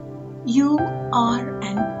You are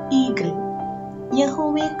an eagle.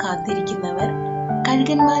 യഹോവയെ കാത്തിരിക്കുന്നവർ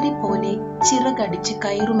കഴുകന്മാരെ പോലെ ചിറകടിച്ച്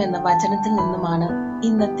കയറുമെന്ന വചനത്തിൽ നിന്നുമാണ്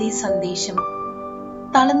ഇന്നത്തെ സന്ദേശം.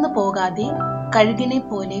 തളർന്നു പോകാതെ കഴുകനെ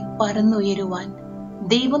പോലെ പറന്നുയരുവാൻ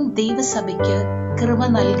ദൈവം ദൈവസഭയ്ക്ക് കൃപ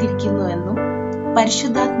നൽകിയിരിക്കുന്നുവെന്നും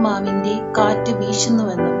പരിശുദ്ധാത്മാവിന്റെ കാറ്റ്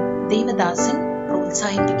വീശുന്നുവെന്നും ദൈവദാസൻ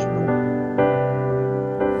പ്രോത്സാഹിപ്പിക്കുന്നു.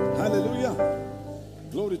 Hallelujah.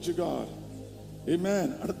 Glory to God. Amen.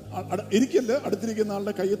 ഇരിക്കല്ലേ, അടുത്തിരിക്കുന്ന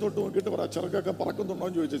ആളുടെ കയ്യെ തൊട്ട് നോക്കിയിട്ട് പറ, ചിറകൊക്കെ പറക്കുന്നുണ്ടോ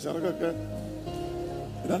എന്ന് ചോദിച്ചു. ചിറകൊക്കെ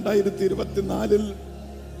 2024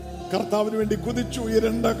 കർത്താവിന് വേണ്ടി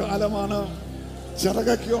കുതിച്ചുയരേണ്ട കാലമാണ്.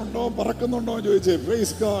 ചിറകൊക്കെ ഉണ്ടോ, പറക്കുന്നുണ്ടോ എന്ന് ചോദിച്ചേ.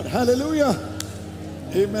 Praise God. Hallelujah.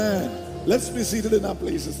 Amen. Let's be seated in our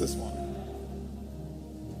places this morning.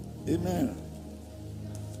 Amen.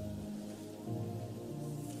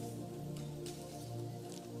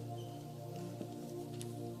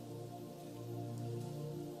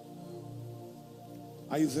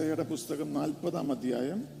 ഐസയുടെ പുസ്തകം 40-ാം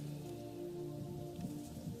അധ്യായം.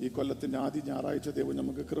 ഈ കൊല്ലത്തിന്റെ ആദ്യ ഞായറാഴ്ച ദൈവം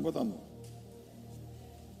നമുക്ക് കൃപ തന്നു.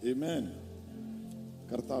 ആമേൻ.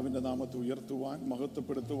 കർത്താവിന്റെ നാമത്തെ ഉയർത്തുവാൻ,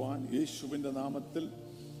 മഹത്വപ്പെടുത്തുവാൻ, യേശുവിന്റെ നാമത്തിൽ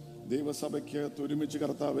ദൈവസഭയ്ക്ക് ഒരുമിച്ച്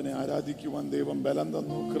കർത്താവിനെ ആരാധിക്കുവാൻ ദൈവം ബലം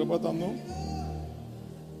തന്നു, കൃപ തന്നു.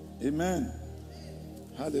 ആമേൻ.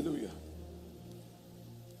 Hallelujah.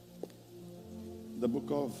 The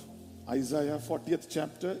book of Isaiah 40th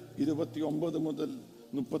chapter 29 മുതൽ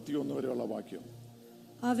 31 വരെയുള്ള വാക്യം.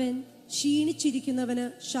 അവൻ ക്ഷീണിച്ചിരിക്കുന്നവന്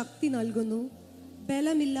ശക്തി നൽകുന്നു,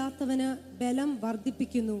 ബലമില്ലാത്തവന് ബലം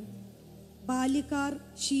വർദ്ധിപ്പിക്കുന്നു. ബാല്യക്കാർ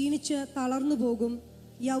ക്ഷീണിച്ച് തളർന്നു പോകും,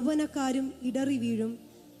 യൗവനക്കാരും ഇടറി വീഴും.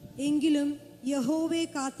 എങ്കിലും യഹോവയെ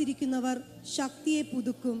കാത്തിരിക്കുന്നവർ ശക്തിയെ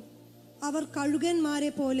പുതുക്കും. അവർ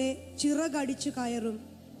കഴുകന്മാരെ പോലെ ചിറകടിച്ചു കയറും.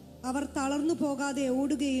 അവർ തളർന്നു പോകാതെ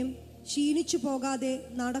ഓടുകയും ക്ഷീണിച്ചു പോകാതെ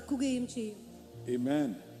നടക്കുകയും ചെയ്യും.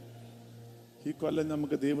 ആമേൻ. ഈ കൊല്ലം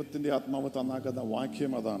നമുക്ക് ദൈവത്തിന്റെ ആത്മാവ് തന്നാക്കുന്ന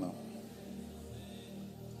വാക്യം അതാണ്.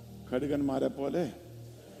 കഴുകന്മാരെ പോലെ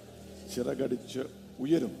ചിറകടിച്ച്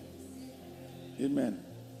ഉയരും. ആമേൻ.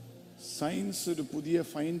 സയൻസ് ഒരു പുതിയ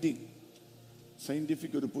ഫൈൻഡിങ്,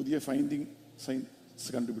 സയന്റിഫിക് ഒരു പുതിയ ഫൈൻഡിങ് സയൻസ്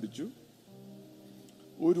കണ്ടുപിടിച്ചു.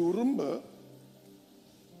 ഒരു ഉറുമ്പ്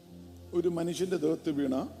ഒരു മനുഷ്യന്റെ ദേഹത്ത്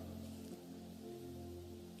വീണ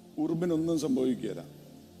ഉറുമ്പിനൊന്നും സംഭവിക്കുകയില്ല.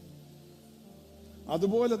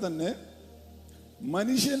 അതുപോലെ തന്നെ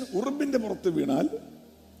മനുഷ്യൻ ഉറുമ്പിന്റെ പുറത്ത് വീണാൽ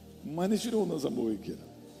മനുഷ്യനൊന്നും സംഭവിക്കില്ല.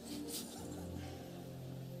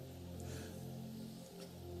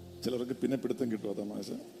 ചിലർക്ക് പിന്നെ പിടുത്തം കിട്ടുമോ തമാശ?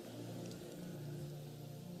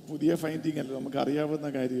 പുതിയ ഫൈൻഡിങ് അല്ലോ, നമുക്ക് അറിയാവുന്ന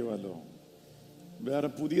കാര്യമല്ലോ. വേറെ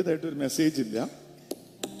പുതിയതായിട്ടൊരു മെസ്സേജ് ഇല്ല.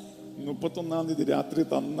 31-ാം തീയതി രാത്രി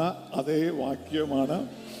തന്ന അതേ വാക്യമാണ്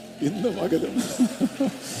ഇന്ന് പകലും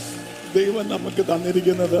ദൈവം നമുക്ക്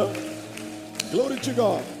തന്നിരിക്കുന്നത്. Glory to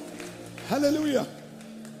God. Hallelujah.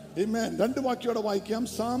 Amen. രണ്ട് വാക്യോടെ വായിക്കാം.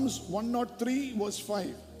 Psalms 103 verse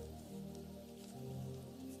 5.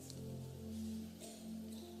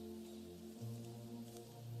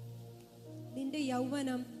 നിന്റെ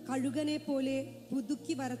യൗവനം കഴുകനെ പോലെ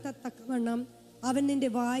പുതുക്കി വരത്തക്കവണ്ണം അവൻ നിന്റെ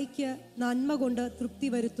വായ്ക്ക് നന്മ കൊണ്ട് തൃപ്തി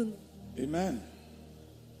വരുത്തുന്നു. Amen.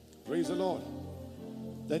 Praise the Lord.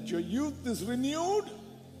 That your youth is renewed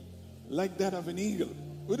like that of an eagle.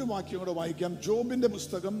 ഒരു വാക്യം കൂടെ വായിക്കാം. ജോബിന്റെ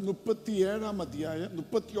പുസ്തകം 37-ാം അധ്യായം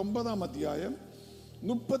 39-ാം അധ്യായം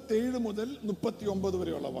 37 മുതൽ 39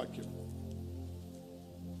 വരെയുള്ള വാക്യം.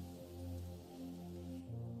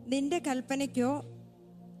 നിന്റെ കൽപ്പനയ്ക്കോ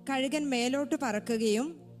കഴുകൻ മേലോട്ട് പറക്കുകയും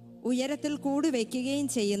ഉയരത്തിൽ കൂടുവെക്കുകയും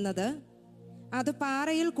ചെയ്യുന്നത്, അത്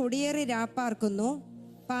പാറയിൽ കുടിയേറി രാപ്പാർക്കുന്നു,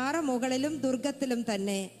 പാറ മുകളിലും ദുർഗത്തിലും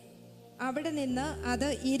തന്നെ. അവിടെ നിന്ന് അത്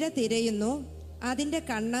ഇര തിരയുന്നു, അതിൻ്റെ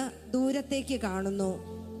കണ്ണ് ദൂരത്തേക്ക് കാണുന്നു.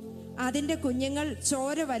 അതിൻ്റെ കുഞ്ഞുങ്ങൾ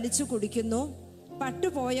ചോര വലിച്ചു കുടിക്കുന്നു,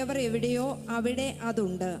 പട്ടുപോയവർ എവിടെയോ അവിടെ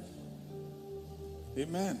അതുണ്ട്.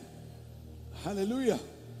 Amen. Hallelujah.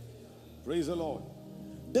 Praise the Lord.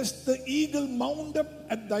 Does the eagle mount up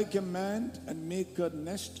at thy command and make her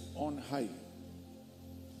nest on high?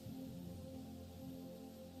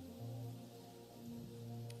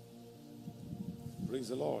 Praise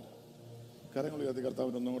the Lord. കരങ്ങൾ ഉയർത്തി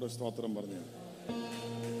കർത്താവിന് ഒന്നും കൂടെ സ്തോത്രം പറഞ്ഞു.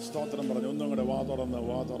 സ്തോത്രം പറഞ്ഞു. ഒന്നും കൂടെ വാ തുറന്ന്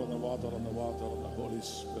വാ തുറന്ന് വാ തുറന്ന് വാ തുറന്ന്. Holy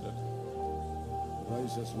Spirit.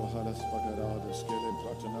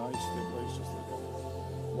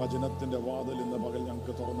 വചനത്തിന്റെ വാതിൽ ഇന്ന് പകൽ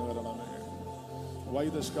ഞങ്ങൾക്ക് തുറന്നു തരണമേ.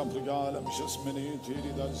 വൈദസ്കാലം ശസ്മിനി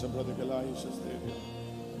ചേരിതാൽസബ്രതികളായി ശസ്തേരിയ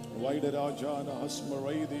വൈഡരാജാന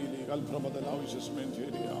ഹസ്മറൈദീലി കൽപ്രമദനായി ശസ്മിൻ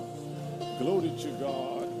ചേരിയ. Glory to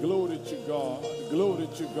God, glory to God, glory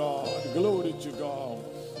to God, glory to God,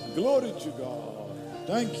 glory to God.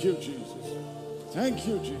 Thank you, Jesus. Thank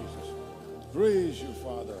you, Jesus. Praise you,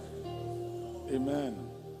 Father. Amen.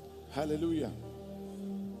 Hallelujah.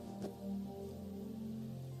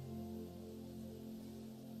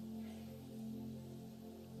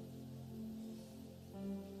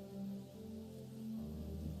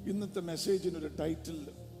 ഇന്നത്തെ മെസ്സേജിന് ഒരു title,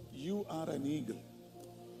 U are an eagle.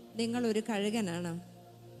 നിങ്ങൾ ഒരു കഴുകനാണ്.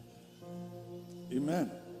 Amen.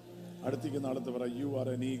 അടുത്തേക്ക് നാളത്തെ പറ, you are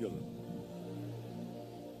an eagle.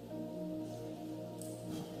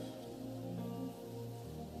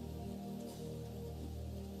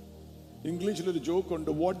 ഇംഗ്ലീഷിൽ ഒരു joke ഉണ്ട്,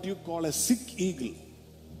 വാട്ട് യു കോൾ എ സിക്ക് eagle?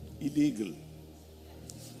 Illegal.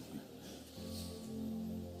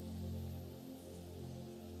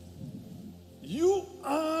 U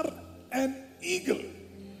are an eagle.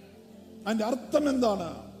 അതിന്റെ അർത്ഥം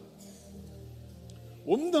എന്താണ്?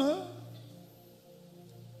 ഒന്ന്,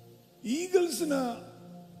 ഈഗിൾസിന്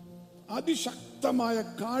അതിശക്തമായ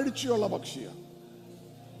കാഴ്ചയുള്ള പക്ഷിയാണ്.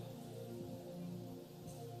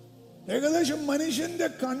 ഏകദേശം മനുഷ്യന്റെ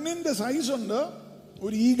കണ്ണിന്റെ സൈസ് ഉണ്ട്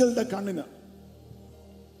ഒരു ഈഗിളുടെ കണ്ണിന്.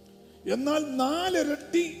 എന്നാൽ 4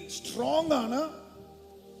 ഇരട്ടി സ്ട്രോങ് ആണ്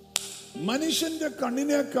മനുഷ്യന്റെ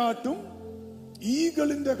കണ്ണിനെക്കാട്ടും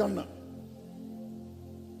ഈഗിളിന്റെ കണ്ണ്.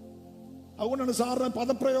 അതുകൊണ്ടാണ് സാറിന്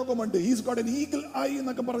പദപ്രയോഗമുണ്ട്, he's got an eagle eye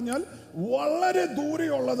എന്നൊക്കെ പറഞ്ഞാൽ വളരെ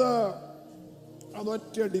ദൂരെയുള്ളത്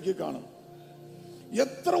അതൊറ്റയടിക്ക് കാണും.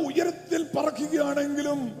 എത്ര ഉയരത്തിൽ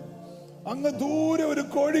പറക്കുകയാണെങ്കിലും അങ്ങ് ദൂരെ ഒരു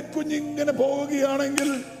കോഴിക്കുഞ്ഞിങ്ങനെ പോവുകയാണെങ്കിൽ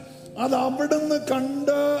അത് അവിടുന്ന്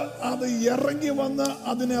കണ്ട് അത് ഇറങ്ങി വന്ന്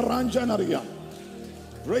അതിനെ റാഞ്ചാൻ അറിയാം.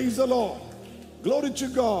 Praise the Lord. Glory to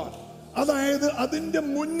God. അതായത് അതിന്റെ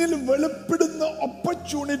മുന്നിൽ വെളിപ്പെടുന്ന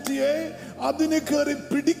ഓപ്പർച്യൂണിറ്റിയെ അതിന് കയറി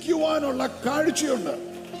പിടിക്കുവാനുള്ള കാഴ്ചയുണ്ട്.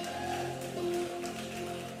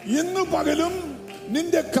 ഇന്നു പകലും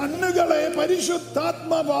നിന്റെ കണ്ണുകളെ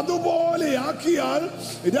പരിശുദ്ധാത്മാവ് അതുപോലെ ആക്കിയാൽ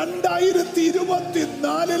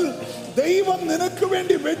 2024 ദൈവം നിനക്ക്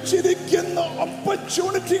വേണ്ടി വെച്ചിരിക്കുന്ന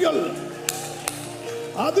ഓപ്പർച്യൂണിറ്റികൾ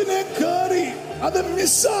അതിനെ കയറി അത്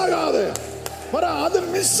മിസ്സാകാതെ അത്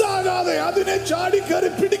മിസ്സാകാതെ അതിനെ ചാടിക്കയറി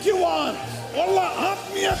പിടിക്കുവാൻ ഉള്ള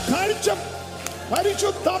ആത്മീയ കാഴ്ച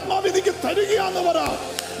പരിശുദ്ധാത്മാവ് എനിക്ക് തരികയാന്ന് പറ.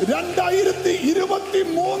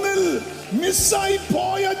 2023 മിസ്സായി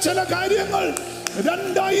പോയ ചില കാര്യങ്ങൾ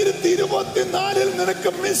 2024 നിനക്ക്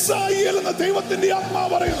മിസ്സായി എന്ന് ദൈവത്തിന്റെ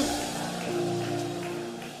ആത്മാവ് പറയുന്നു.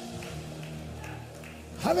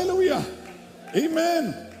 Hallelujah. Amen.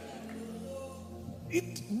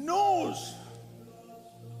 It knows.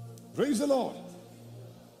 Praise the Lord.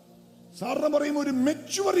 സാറിന് പറയും, ഒരു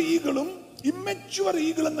മെച്യൂർ ഈഗിളും ഇമ്മെച്യൂർ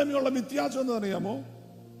ഈഗിളും തമ്മിലുള്ള വ്യത്യാസം എന്ന് അറിയാമോ?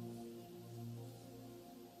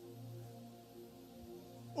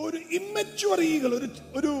 ഒരു ഇമ്മെച്യൂർ ഈഗിൾ,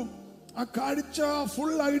 ഒരു ആ കാഴ്ച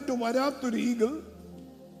ഫുള്ളായിട്ട് വരാത്തൊരു ഈഗിൾ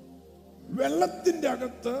വെള്ളത്തിന്റെ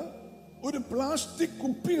അകത്ത് ഒരു പ്ലാസ്റ്റിക്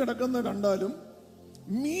കുപ്പി കിടക്കുന്ന കണ്ടാലും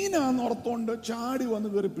മീനാന്ന് ഓർത്തോണ്ട് ചാടി വന്ന്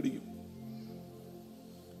കയറി പിടിക്കും.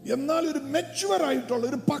 എന്നാൽ ഒരു മെച്യൂർ ആയിട്ടുള്ള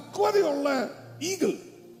ഒരു പക്വതയുള്ള ഈഗിൾ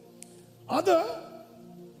അത്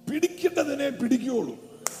പിടിക്കേണ്ടതിനെ പിടിക്കുകയുള്ളൂ.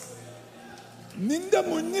 നിന്റെ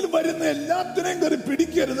മുന്നിൽ വരുന്ന എല്ലാത്തിനെയും കയറി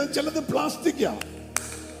പിടിക്കരുത്. ചിലത് പ്ലാസ്റ്റിക്കാ,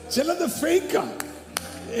 ചിലത് ഫേക്കാ.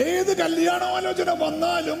 ഏത് കല്യാണാലോചന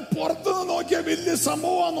വന്നാലും പുറത്തുനിന്ന് നോക്കിയാൽ വലിയ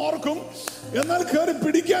സംഭവമാണെന്ന് ഓർക്കും. എന്നാൽ കയറി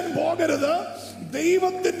പിടിക്കാൻ പോകരുത്.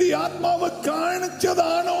 ദൈവത്തിന്റെ ആത്മാവ്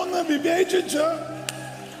കാണിച്ചതാണോ എന്ന് വിവേചിച്ച്,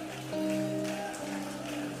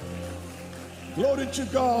 Glory to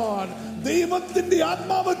God. ദൈവത്തിന്റെ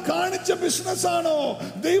ആത്മാവ് കാണിച്ച ബിസിനസ് ആണോ,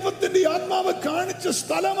 ദൈവത്തിന്റെ ആത്മാവ് കാണിച്ച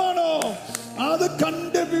സ്ഥലമാണോ, അത്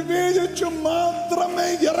കണ്ട് വിവേചിച്ചു മാത്രമേ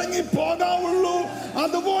ഇറങ്ങി പോകാവുള്ളൂ.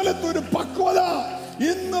 അതുപോലത്തെ ഒരു പക്വത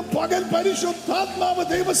ഇന്ന് പകൽ പരിശുദ്ധാത്മാവ്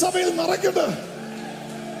ദൈവസഭയിൽ നിറയ്ക്കട്ടെ.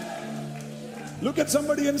 Look at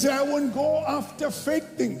somebody and say, I won't go after fake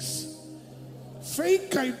things.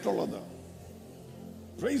 Fake ആയിട്ടുള്ളത്,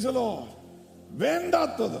 Praise the Lord,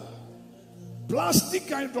 വേണ്ടാത്തത്,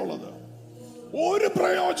 പ്ലാസ്റ്റിക് ആയിട്ടുള്ളത്, ഒരു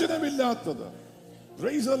പ്രയോജനമില്ലാത്തത്,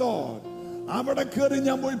 Praise the Lord, അവിടെ കയറി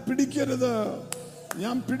ഞാൻ പോയി പിടിക്കരുത്.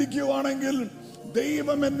 ഞാൻ പിടിക്കുവാണെങ്കിൽ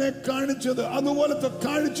ദൈവം എന്നെ കാണിച്ചത് അതുപോലത്തെ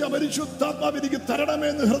കാഴ്ച പരിശുദ്ധാത്മാവ് എനിക്ക്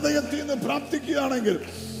തരണമെന്ന് ഹൃദയത്തിൽ നിന്ന് പ്രാർത്ഥിക്കുകയാണെങ്കിൽ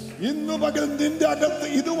ഇന്നു പകൽ നിന്റെ അകത്ത്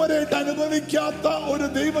ഇതുവരെയായിട്ട് അനുഭവിക്കാത്ത ഒരു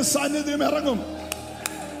ദൈവ സാന്നിധ്യം ഇറങ്ങും.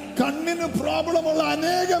 കണ്ണിന് പ്രോബ്ലമുള്ള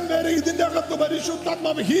അനേകം പേരെ ഇതിന്റെ അകത്ത്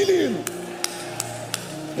പരിശുദ്ധാത്മാവ് ഹീൽ ചെയ്യുന്നു.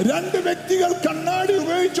 2 വ്യക്തികൾ കണ്ണാടി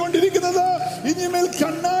ഉപയോഗിച്ചുകൊണ്ടിരിക്കുന്നത് ഇനിമേൽ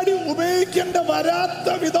കണ്ണാടി ഉപയോഗിക്കേണ്ട വരാത്ത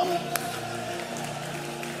വിധം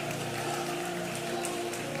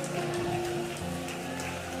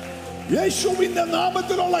യേശുവിന്റെ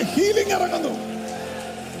നാമത്തിലുള്ള ഹീലിംഗ് ഇറങ്ങുന്നു.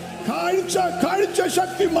 കാഴ്ച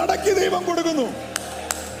ശക്തി മടക്കി ദൈവം കൊടുക്കുന്നു.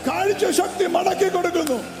 കാഴ്ച ശക്തി മടക്കി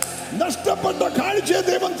കൊടുക്കുന്നു. നഷ്ടപ്പെട്ട കാഴ്ചയെ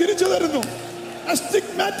ദൈവം തിരിച്ചു തരുന്നു.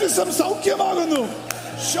 അസ്റ്റിഗ്മാറ്റിസം സൗഖ്യമാകുന്നു,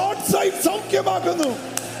 ഷോർട്ട് സൈറ്റ് സൗഖ്യമാകുന്നു,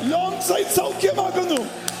 ലോങ് സൈറ്റ് സൗഖ്യമാകുന്നു,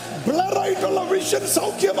 ബ്ലർ ആയിട്ടുള്ള വിഷൻ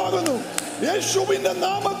സൗഖ്യമാകുന്നു. യേശുവിന്റെ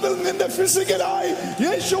നാമത്തിൽ നിന്റെ ഫിസിക്കലായി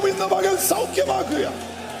യേശുവിന്റെ മകൾ സൗഖ്യമാക്കുക.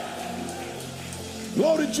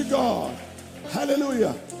 Glory to God.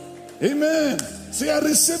 Hallelujah. Amen. Say, I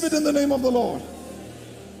receive it in the name of the Lord.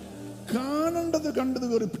 കാണേണ്ടത് കണ്ടത്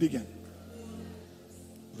കയറി പിടിക്കാൻ.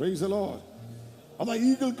 Praise the Lord. അതാ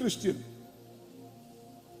ഈഗിൾ ക്രിസ്ത്യൻ.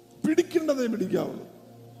 പിടിക്കേണ്ടതേ പിടിക്കാവുള്ളൂ.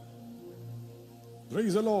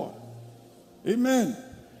 Praise the Lord. Amen.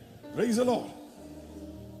 Praise the Lord.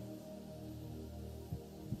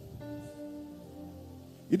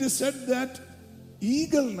 It is said that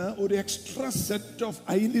ഈഗിളിന് ഒരു extra set of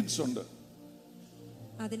eyelids ഉണ്ട്.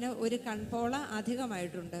 അതിന് ഒരു കൺപോള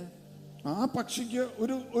അധികമായിട്ടുണ്ട്. ആ പക്ഷിക്ക്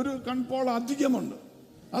ഒരു കൺപോള അധികമുണ്ട്.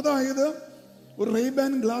 അതായത് ഒരു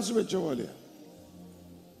റേബാൻ ഗ്ലാസ് വെച്ച പോലെ.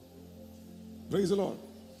 Praise the Lord.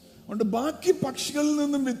 അതുകൊണ്ട് ബാക്കി പക്ഷികളിൽ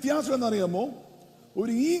നിന്നും വ്യത്യാസം എന്നറിയാമോ?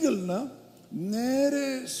 ഒരു ഈഗിളിന് നേരെ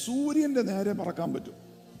സൂര്യന്റെ നേരെ പറക്കാൻ പറ്റും.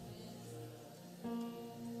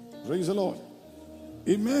 Praise the Lord.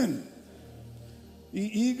 ആമേൻ. ഈ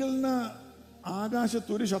ഈഗിളിന്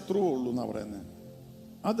ആകാശത്ത് ഒരു ശത്രുവേ ഉള്ളൂ എന്നാ പറയുന്നത്.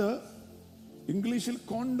 അത് ഇംഗ്ലീഷിൽ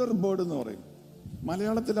കോണ്ടർ ബേർഡ് എന്ന് പറയും.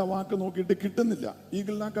 മലയാളത്തിൽ ആ വാക്ക് നോക്കിയിട്ട് കിട്ടുന്നില്ല.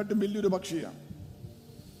 ഈഗിളിനെക്കാട്ടും വലിയൊരു പക്ഷിയാണ്.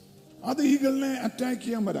 അത് ഈഗിളിനെ അറ്റാക്ക്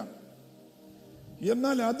ചെയ്യാൻ വരാം.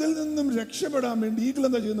 എന്നാൽ അതിൽ നിന്നും രക്ഷപ്പെടാൻ വേണ്ടി ഈഗിൾ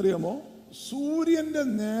എന്താ ചെയ്യുന്നറിയാമോ? സൂര്യന്റെ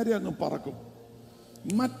നേരെ അങ്ങ് പറക്കും.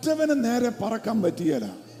 മറ്റവന് നേരെ പറക്കാൻ പറ്റിയല്ല.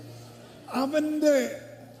 അവന്റെ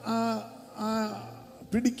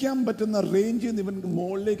പിടിക്കാൻ പറ്റുന്ന റേഞ്ചിൽ നിന്ന് ഇവൻ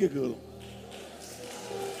മുകളിലേക്ക് കയറും.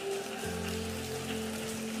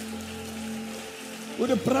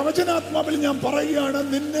 ഒരു പ്രവചനാത്മാവിൽ ഞാൻ പറയുകയാണ്,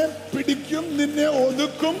 നിന്നെ പിടിക്കും, നിന്നെ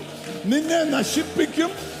ഒതുക്കും, നിന്നെ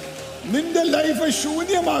നശിപ്പിക്കും, നിന്റെ ലൈഫ്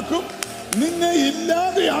ശൂന്യമാക്കും, നിന്നെ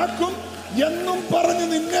ഇല്ലാതെയാക്കും എന്നും പറഞ്ഞ്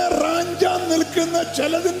നിന്നെ റാഞ്ചാൻ നിൽക്കുന്ന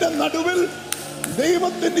ചിലതിന്റെ നടുവിൽ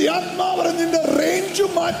ദൈവത്തിന്റെ ആത്മാവ് നിന്റെ റേഞ്ച്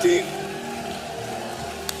മാറ്റി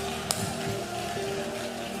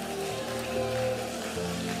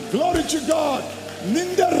Glory to God.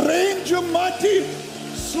 നിന്റെ റേഞ്ച് മാറ്റി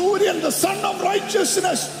സൂര്യൻ, the son of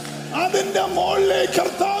righteousness, അതിന്റെ മുകളിലേക്ക്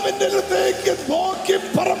കർത്താവിന്റെ അടുത്തേക്ക് നോക്കി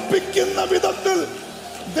പറപ്പിക്കുന്ന വിധത്തിൽ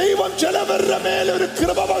ദൈവം ചിലവരുടെ മേലെ ഒരു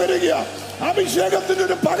കൃപ പകരുക, അഭിഷേകത്തിന്റെ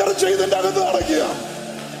ഒരു പകർച്ച ഇതിന്റെ അകത്ത് നടക്കുക.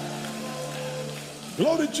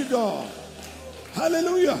 Glory to God.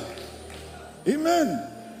 Hallelujah. Amen.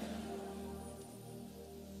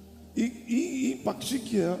 ഈ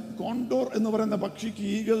പക്ഷിക്ക്, കോണ്ടോർ എന്ന് പറയുന്ന പക്ഷിക്ക്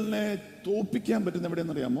ഈഗിളിനെ തോപ്പിക്കാൻ പറ്റുന്ന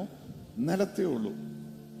എവിടെയെന്നറിയാമോ? നിലത്തേ ഉള്ളൂ.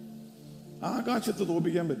 ആകാശത്ത്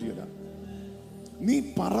തോപ്പിക്കാൻ പറ്റിയില്ല. നീ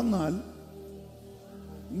പറന്നാൽ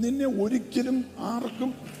നിന്നെ ഒരിക്കലും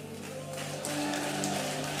ആർക്കും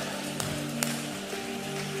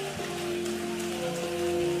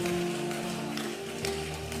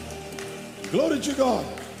Glory to God.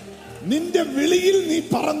 നിന്റെ വിളിയിൽ നീ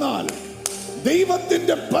പറന്നാൽ,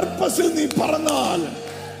 ദൈവത്തിന്റെ പർപ്പസിൽ നീ പറന്നാൽ,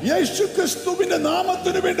 യേശു ക്രിസ്തുവിന്റെ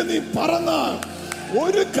നാമത്തിന് വേണ്ടി നീ പറന്നാൽ,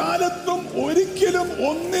 ഒരു കാലത്തും ഒരിക്കലും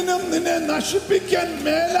ഒന്നിനും നിന്നെ നശിപ്പിക്കാൻ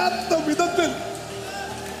മേലാത്ത വിധത്തിൽ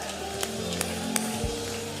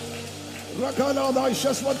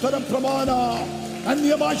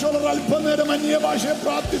അന്യഭാഷ അല്പനേരം അന്യഭാഷയെ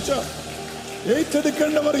പ്രാർത്ഥിച്ച്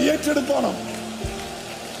ഏറ്റെടുക്കേണ്ടവർ ഏറ്റെടുത്തോണം.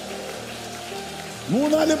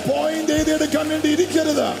 3-4 പോയിന്റ് എഴുതിയെടുക്കാൻ വേണ്ടി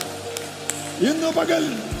ഇരിക്കരുത്. ഇന്ന് പകൽ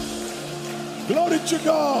Glory to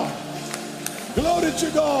God. Glory to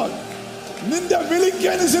God. നിന്റെ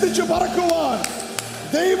വിളിക്കനുസരിച്ച് പറക്കുവാൻ,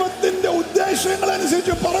 ദൈവത്തിന്റെ ഉദ്ദേശങ്ങൾ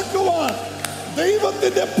അനുസരിച്ച് പറക്കുവാൻ,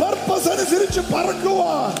 ദൈവത്തിന്റെ പർപ്പസ് അനുസരിച്ച്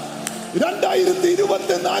പറക്കുവാൻ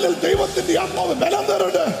 2024 ദൈവത്തിന്റെ ആത്മാവ് ബലം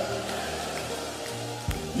തരട്ടെ.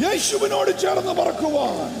 യേശുവിനോട് ചേർന്ന്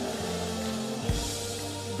പറക്കുവാൻ.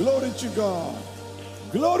 Glory to God.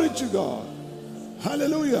 Glory to God.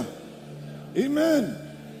 Hallelujah. Amen.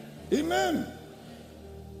 Amen.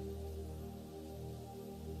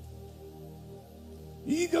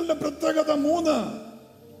 ഈഗിളിന്റെ പ്രത്യേകത 3.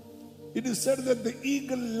 It is said that the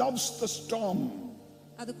eagle loves the storm.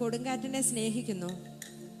 അത് കൊടുങ്കാറ്റിനെ സ്നേഹിക്കുന്നു.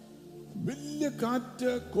 വലിയ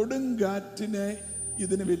കാറ്റ്, കൊടുങ്കാറ്റിനെ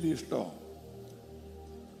ഇതിന് വലിയ ഇഷ്ടം.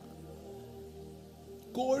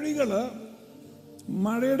 കോഴികള്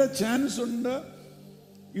മഴയുടെ ചാൻസ് ഉണ്ട്,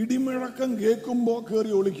 ഇടിമുഴക്കം കേൾക്കുമ്പോ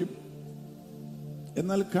കയറി ഒളിക്കും.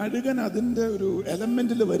 എന്നാൽ കഴുകൻ അതിന്റെ ഒരു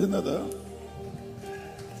എലമെന്റിൽ വരുന്നത്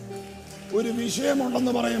ഒരു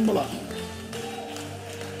വിഷയമുണ്ടെന്ന് പറയുമ്പോഴാണ്.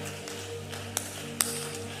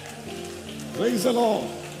 Praise the Lord.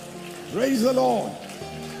 Praise the Lord.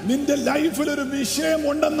 നിന്റെ ലൈഫിൽ ഒരു വിഷയം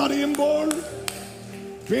ഉണ്ടെന്നറിയുമ്പോൾ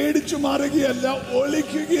പേടിച്ചു മാറുകയല്ല,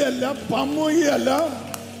 ഒളിക്കുകയല്ല, പമ്മുകയല്ല.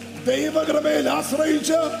 ദൈവകൃപയിൽ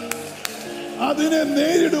ആശ്രയിച്ച് അതിനെ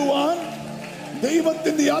നേരിടുവാൻ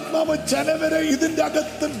ദൈവത്തിന്റെ ആത്മാവ് ചിലവരെ ഇതിന്റെ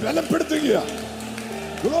അകത്ത് ബലപ്പെടുത്തുകയാണ്.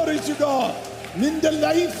 Glory to God. നിന്റെ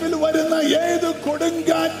ലൈഫിൽ വരുന്ന ഏത്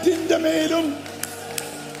കൊടുങ്കാറ്റിന്റെ മേലും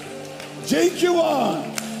ജയിക്കുവാൻ,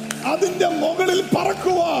 അതിന്റെ മുകളിൽ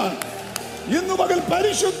പറക്കുവാൻ ഇന്നു പകൽ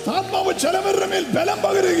പരിശുദ്ധാത്മാവ് ചിലവരുടെ മേൽ ബലം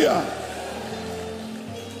പകരുകയാണ്.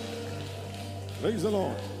 Praise the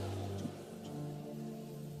Lord.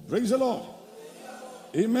 Praise the Lord.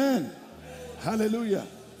 Amen. Hallelujah.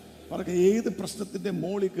 പറക്കെ ഏത് പ്രശ്നത്തിന്റെ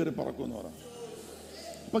മോളിൽ കയറി പറക്കുമെന്ന് പറ.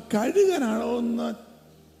 അപ്പൊ കഴുകാനാണോ എന്ന്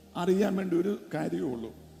അറിയാൻ വേണ്ടി ഒരു കാര്യമേ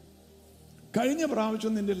ഉള്ളൂ. കഴിഞ്ഞ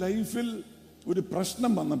പ്രാവശ്യം നിന്റെ ലൈഫിൽ ഒരു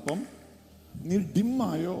പ്രശ്നം വന്നപ്പം നീ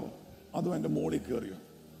ഡിമ്മായോ അതോ എന്റെ മോളിൽ കയറിയോ?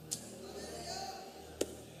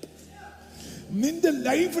 നിന്റെ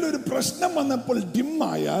ലൈഫിൽ ഒരു പ്രശ്നം വന്നപ്പോൾ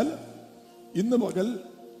ഡിമ്മായാൽ ഇന്ന് പകൽ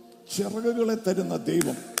ചിറകുകളെ തരുന്ന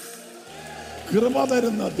ദൈവം, കൃപ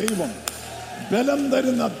തരുന്ന ദൈവം, ബലം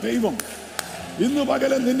തരുന്ന ദൈവം ഇന്ന്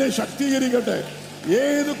പകല് നിന്നെ ശക്തീകരിക്കട്ടെ.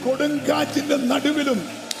 ഏത് കൊടുങ്കാറ്റിന്റെ നടുവിലും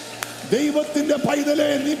ദൈവത്തിന്റെ പൈതലെ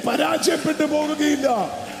നീ പരാജയപ്പെട്ടു പോകുകയില്ല.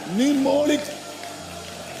 നീ മോളി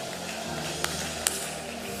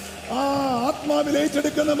ആത്മാവിൽ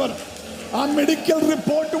ഏറ്റെടുക്കുന്നവർ, ആ മെഡിക്കൽ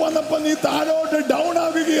റിപ്പോർട്ട് വന്നപ്പോ നീ താഴോട്ട് ഡൗൺ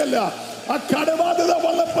ആകുകയല്ല. ആ കടബാധ്യത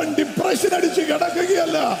വന്നപ്പോൾ ഡിപ്രഷൻ അടിച്ച്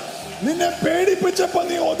കിടക്കുകയല്ല. നിന്നെ പേടിപ്പിച്ചപ്പോ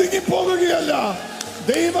നീ ഒതുങ്ങിപ്പോകുകയല്ല.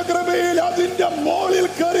 ദൈവകൃപയിൽ അതിന്റെ മോളിൽ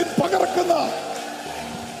കയറി പകർക്കുന്ന,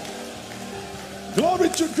 Glory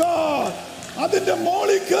to God, അതിന്റെ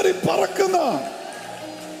മോളിൽ കയറി പറക്കുന്ന.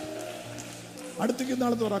 അടുത്തേക്ക്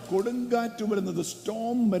നാളത്തെ പറ, കൊടുങ്കാറ്റ് വരുന്നത്,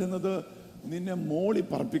 സ്റ്റോം വരുന്നത് നിന്നെ മോളി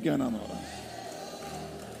പറപ്പിക്കാനാന്ന് പറ.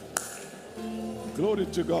 Glory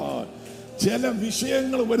to God. ചില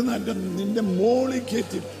വിഷയങ്ങൾ വരുന്ന നിന്റെ മോളി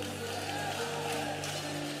കയറ്റി.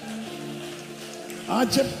 ആ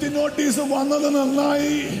ജപ്തി നോട്ടീസ് വന്നത്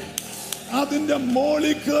നന്നായി, അതിന്റെ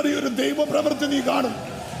മോളിൽ കയറി ഒരു ദൈവപ്രവൃത്തി നീ കാണും.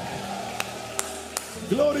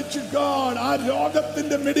 Glory to God. ആ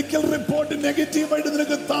രോഗത്തിന്റെ മെഡിക്കൽ റിപ്പോർട്ട് നെഗറ്റീവായിട്ട്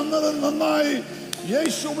നിനക്ക് തന്നത് നന്നായി,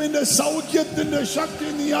 യേശുവിന്റെ സൗഖ്യത്തിന്റെ ശക്തി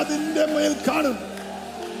നീ അതിന്റെ മേൽ കാണും.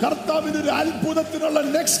 കർത്താവിന്റെ ഒരു അത്ഭുതത്തിനുള്ള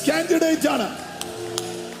നെക്സ്റ്റ് കാൻഡിഡേറ്റ് ആണ്.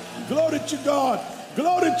 Glory to God.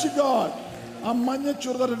 Glory to God. ആ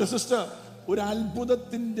മഞ്ഞച്ചുറുതരുടെ സിസ്റ്റർ ഒരു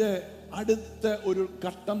അത്ഭുതത്തിന്റെ അടുത്ത ഒരു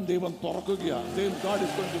ഘട്ടം ദൈവം തുറക്കുകയാണ്.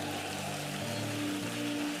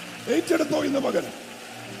 ഏറ്റെടുത്തോ ഇന്ന് പകൽ.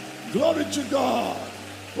 Glory to God.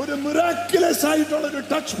 ഒരു മിറാക്കുലസ് ആയിട്ടുള്ള ഒരു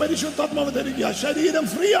ടച്ച് പരിശുദ്ധാത്മാവ് തരിക. ശരീരം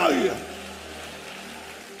ഫ്രീ ആവുക.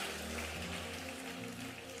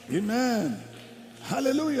 Amen.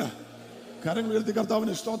 Hallelujah. കരങ്ങൾ ഉയർത്തി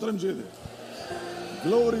കർത്താവിനെ സ്തോത്രം ചെയ്ത്.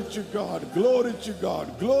 Glory to God. Glory to God.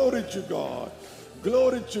 Glory to God.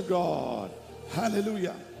 Glory to God.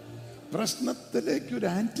 Hallelujah. പ്രശ്നത്തിലേക്ക് ഒരു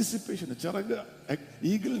ആന്റിസിപ്പേഷൻ, ചിറക്,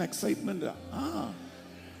 ഈഗിളിന് എക്സൈറ്റ്മെന്റ്.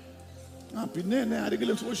 പിന്നെ എന്നെ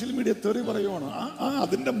ആരെങ്കിലും സോഷ്യൽ മീഡിയ തെറി പറയുവാണ്,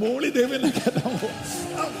 അതിന്റെ മോളിൽ ദൈവം കേട്ടാമോ?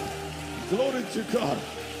 Glory to God.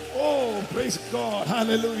 Oh, praise God.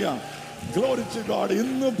 Hallelujah. Glory to God.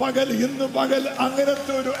 ഇന്ന് പകൽ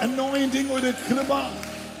അങ്ങനത്തെ ഒരു അനോയിന്റിങ്, ഒരു കൃപ,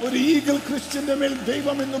 ഒരു ഈഗിൾ ക്രിസ്ത്യന്റെ മേൽ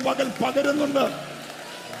ദൈവം ഇന്ന് പകൽ പകരുന്നുണ്ട്.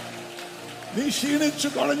 നീ ക്ഷീണിച്ചു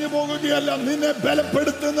കളഞ്ഞു പോകുകയല്ല. നിന്നെ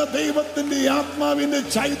ബലപ്പെടുത്തുന്ന ദൈവത്തിന്റെ ആത്മാവിന്റെ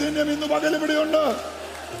ചൈതന്യം ഇന്ന് പകൽ ഇവിടെയുണ്ട്.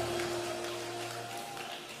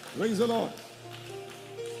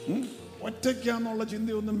 ഒറ്റയ്ക്കാന്നുള്ള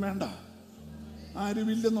ചിന്തയൊന്നും വേണ്ട,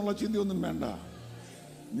 ആരുമില്ലെന്നുള്ള ചിന്തയൊന്നും വേണ്ട.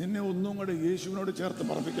 നിന്നെ ഒന്നും കൂടെ യേശുവിനോട് ചേർത്ത്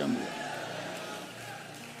പറപ്പിക്കാൻ പോവാ.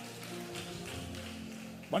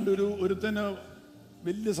 ഒരുത്തന്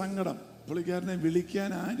വലിയ സങ്കടം, പുള്ളിക്കാരനെ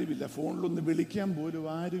വിളിക്കാൻ ആരുമില്ല, ഫോണിലൊന്ന് വിളിക്കാൻ പോലും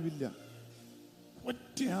ആരുമില്ല,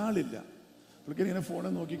 ഒറ്റയാളില്ല. പുള്ളിക്കാരൻ ഇങ്ങനെ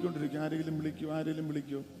ഫോണിൽ നോക്കിക്കൊണ്ടിരിക്കും, ആരെങ്കിലും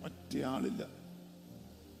വിളിക്കോ, ഒറ്റയാളില്ല.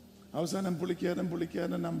 അവസാനം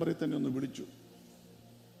പുള്ളിക്കാരൻ്റെ നമ്പറിൽ തന്നെ ഒന്ന് വിളിച്ചു.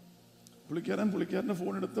 പുള്ളിക്കാരൻ്റെ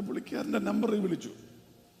ഫോൺ എടുത്ത് പുള്ളിക്കാരൻ്റെ നമ്പറിൽ വിളിച്ചു.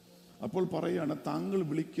 അപ്പോൾ പറയാണ്, താങ്കൾ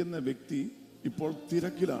വിളിക്കുന്ന വ്യക്തി ഇപ്പോൾ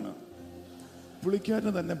തിരക്കിലാണ്.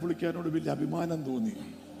 പുള്ളിക്കാരനോട് വലിയ അഭിമാനം തോന്നി.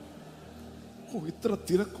 ഇത്ര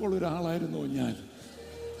തിരക്കുള്ള ഒരാളായിരുന്നോ ഞാൻ.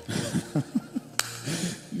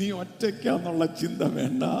 നീ ഒറ്റയ്ക്കാന്നുള്ള ചിന്ത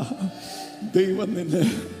വേണ്ട, ദൈവം നിന്നെ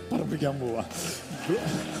പറപ്പിക്കാൻ പോവാ.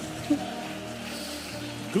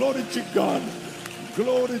 Glory to God.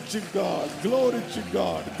 Glory to God. Glory to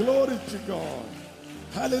God. Glory to God.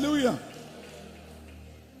 Hallelujah.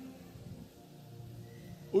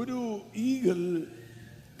 ഒരു ഈഗിൾ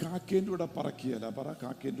കാക്കേൻ്റെ കൂടെ പറക്കിയല്ല,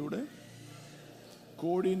 കാക്കേൻ്റെ കൂടെ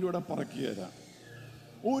കോടീൻ്റെ കൂടെ പറക്കിയല്ല.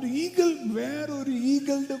 ഒരു ഈഗിൾ വേറൊരു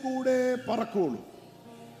ഈഗിളുടെ കൂടെ പറക്കുള്ളൂ.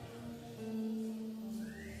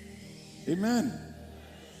 Amen.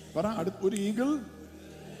 പറ, ഒരു ഈഗിൾ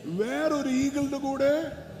വേറൊരു ഈഗിളിന്റെ കൂടെ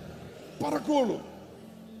പറക്കുള്ളൂ.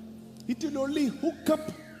 It will only hook up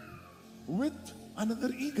with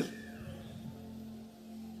another eagle.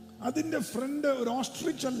 അതിന്റെ ഫ്രണ്ട് ഒരു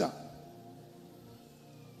ഓസ്ട്രിച്ച് അല്ല,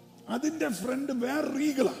 അതിന്റെ ഫ്രണ്ട് വേറൊരു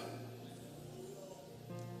ഈഗിളാ.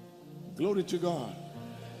 Glory to God.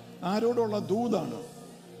 ആരോടുള്ള ദൂതാണ്.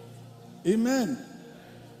 Amen.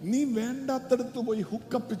 നീ വേണ്ടാത്തടത്ത് പോയി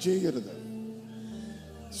ഹുക്കപ്പ് ചെയ്യരുത്.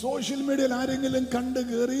 സോഷ്യൽ മീഡിയയിൽ ആരെങ്കിലും കണ്ടു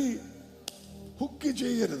കയറി ഹുക്ക്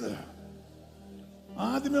ചെയ്യരുത്.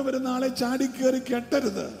 ആദ്യമേ വരുന്ന ആളെ ചാടിക്കേറി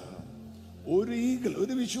കെട്ടരുത്. ഒരു ഈഗിൾ,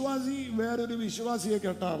 ഒരു വിശ്വാസി വേറൊരു വിശ്വാസിയെ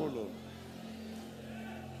കെട്ടാവുള്ളൂ.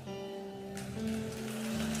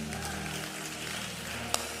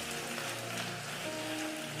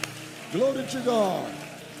 Glory to God.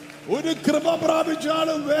 ഒരു കൃപ പ്രാപിച്ച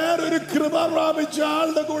ആളും വേറൊരു കൃപ പ്രാപിച്ച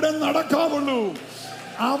ആളുടെ കൂടെ നടക്കാവുള്ളൂ.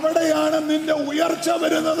 അവിടെയാണ് നിന്റെ ഉയർച്ച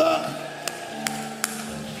വരുന്നത്.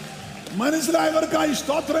 മനസ്സിലായവർക്കായി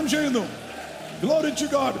സ്തോത്രം ചെയ്യുന്നു. Glory to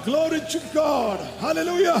God. Glory to God.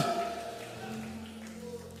 Hallelujah.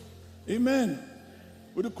 Amen.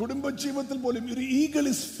 ഒരു കുടുംബ ജീവിതത്തിൽ പോലും ഒരു eagle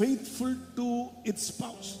is faithful to its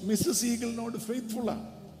spouse. Mrs ഈഗിളിനോട് ഫെയ്ത്ത്ഫുൾ ആണ്,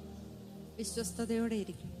 വിശ്വസ്തയോടെ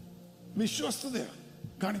ഇരിക്കും. വിശ്വസ്തതയാണ്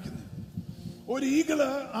കാണിക്കുന്നത്. ഒരു ഈഗിള്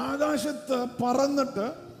ആകാശത്ത് പറന്നിട്ട്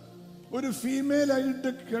ഒരു ഫീമെയിൽ ആയിട്ട്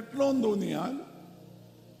കെട്ടണമെന്ന് തോന്നിയാൽ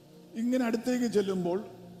ഇങ്ങനെ അടുത്തേക്ക് ചെല്ലുമ്പോൾ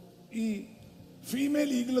ഈ ഫീമെയിൽ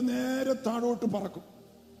ഈഗിള് നേരെ താഴോട്ട് പറക്കും.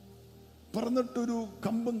 പറന്നിട്ടൊരു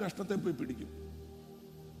കമ്പും കഷ്ണത്തെ പോയി പിടിക്കും,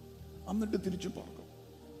 എന്നിട്ട് തിരിച്ചു പറക്കും.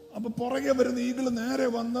 അപ്പൊ പുറകെ വരുന്ന ഈഗിള് നേരെ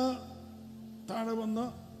വന്ന് താഴെ വന്ന്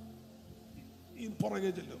ഈ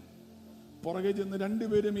പുറകെ ചെല്ലും. പുറകെ ചെന്ന്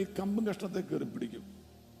രണ്ടുപേരും ഈ കമ്പും കഷ്ണത്തെ കയറി പിടിക്കും.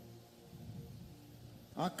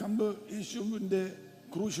 ആ കമ്പ് യേശുവിന്റെ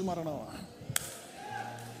ക്രൂശ് മരണമാണ്.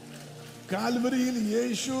 കാൽവരിയിൽ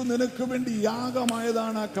യേശു നിനക്ക് വേണ്ടി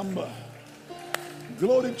യാഗമായതാണ് ആ കമ്പ്.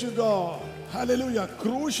 Glory to God. Hallelujah.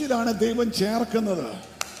 ക്രൂശിലാണ് ദൈവം ചേർക്കുന്നത്.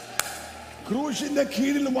 ക്രൂശിന്റെ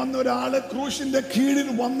കീഴിൽ വന്ന ഒരാള് ക്രൂശിന്റെ കീഴിൽ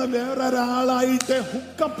വന്ന വേറൊരാളായിട്ട്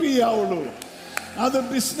ഹുക്കപ്പ് ചെയ്യാവുള്ളൂ. അത്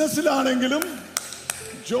ബിസിനസ്സിലാണെങ്കിലും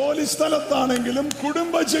ജോലി സ്ഥലത്താണെങ്കിലും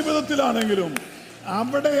കുടുംബ ജീവിതത്തിലാണെങ്കിലും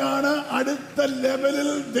അവിടെയാണ് അടുത്ത ലെവലിൽ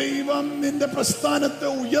ദൈവം നിന്റെ പ്രസ്ഥാനത്തെ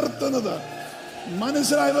ഉയർത്തുന്നത്.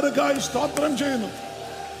 മനസ്സിലായവർക്കായി സ്തോത്രം ചെയ്യുന്നു.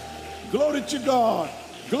 Glory to God.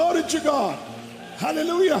 Glory to God.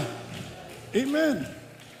 Hallelujah. Amen.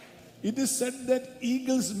 It is said that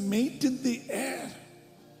eagles mate in the air.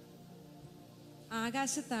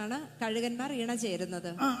 ആകാശത്താണ് കഴുകന്മാർ ഇണ ചേരുന്നത്.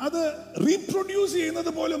 അത് റീപ്രൊഡ്യൂസ്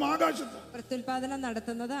ചെയ്യുന്നത് പോലും ആകാശത്ത്. പ്രത്യുൽപാദനം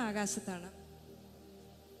നടത്തുന്നത് ആകാശത്താണ്.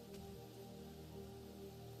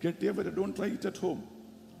 കെട്ടിയവരെ don't try it at home.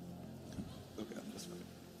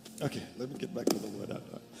 Okay, let me get back to the word.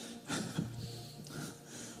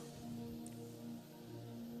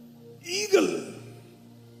 Eagle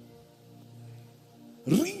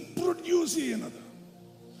reproduce ചെയ്യുന്നത്.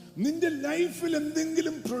 നിന്റെ ലൈഫിൽ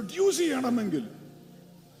എന്തെങ്കിലും പ്രൊഡ്യൂസ് ചെയ്യണമെങ്കിൽ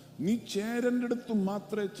നീ ചേരേണ്ട അടുത്ത്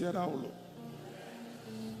മാത്രമേ ചേരാവുള്ളൂ.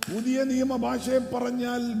 പുതിയ നിയമ ഭാഷയെ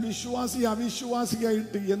പറഞ്ഞാൽ വിശ്വാസി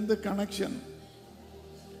അവിശ്വാസിയായിട്ട് എന്ത് കണക്ഷൻ?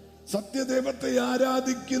 സത്യദൈവത്തെ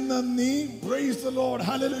ആരാധിക്കുന്ന നീ, പ്രൈസ് ദി ലോർഡ്,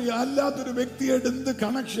 ഹല്ലേലൂയ, അല്ലാത്തൊരു വ്യക്തിയായിട്ട് എന്ത്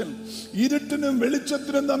കണക്ഷൻ? ഇരുട്ടിനും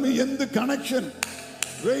വെളിച്ചത്തിനും തമ്മിൽ എന്ത് കണക്ഷൻ?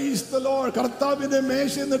 Praise the Lord. കർത്താവിന്റെ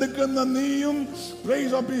മേശയിൽ എടുക്കുന്ന നീയും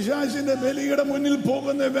പ്രൈസ് പിശാചിന്റെ ബലിയുടെ മുന്നിൽ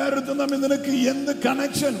പോകുന്ന വേറൊരുത്തും തമ്മിൽ നിനക്ക് എന്ത്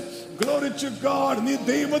കണക്ഷൻ? Glory to God. നീ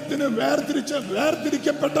ദൈവത്തിന്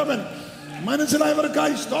വേർതിരിക്കപ്പെട്ടവൻ.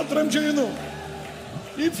 മനസ്സിലായവർക്കായി സ്തോത്രം ചെയ്യുന്നു.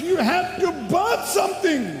 If you have to birth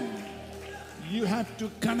something, you have to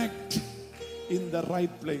connect in the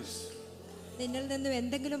right place. നിന്നിൽ നിന്നും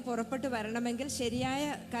എന്തെങ്കിലും പുറപ്പെട്ടു വരണമെങ്കിൽ ശരിയായ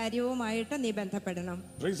കാര്യവുമായിട്ട് നീ ബന്ധപ്പെടണം.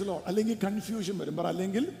 Praise the Lord. അല്ലെങ്കിൽ കൺഫ്യൂഷൻ വരും.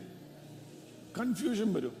 അല്ലെങ്കിൽ കൺഫ്യൂഷൻ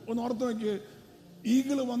വരും. ഒന്ന് ഓർത്ത് നോക്കിയേ,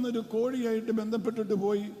 ഈഗിള് വന്നൊരു കോഴിയായിട്ട് ബന്ധപ്പെട്ടിട്ട്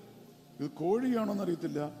പോയി, ഇത് കോഴിയാണോന്ന്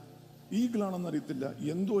അറിയത്തില്ല, ഈഗിളാണോന്ന് അറിയത്തില്ല,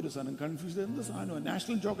 എന്തോ ഒരു സാധനം കൺഫ്യൂഷൻ. എന്ത് സാധനമാണ്?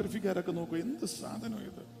 നാഷണൽ ജോഗ്രഫിക്കാരൊക്കെ നോക്കുക, എന്ത് സാധനം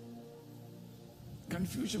ഇത്?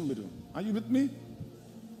 കൺഫ്യൂഷൻ വരും. Are you with me?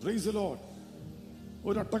 Praise the Lord.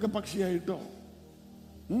 ഒരു ഒട്ടക പക്ഷിയായിട്ടോ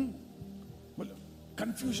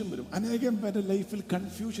കൺഫ്യൂഷൻ വരും. അനേകം പേരുടെ ലൈഫിൽ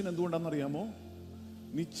കൺഫ്യൂഷൻ എന്തുകൊണ്ടാണെന്നറിയാമോ?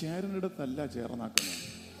 നീ ചേരനിടത്തല്ല ചേർന്നാക്കുന്നത്.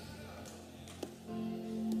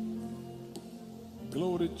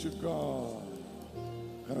 Glory to God.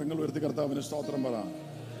 കരങ്ങൾ ഉയർത്തി കർത്താവിന് സ്തോത്രം പറ.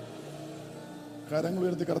 കരങ്ങൾ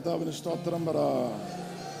ഉയർത്തി കർത്താവിന് സ്തോത്രം പറ.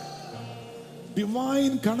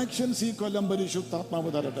 ഡിവൈൻ കണക്ഷൻസ് ഈ കൊല്ലം പരിശുദ്ധാത്മാവ്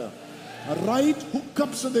തരട്ടെ. റൈറ്റ്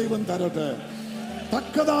ഹുക്കപ്സ് ദൈവം തരട്ടെ.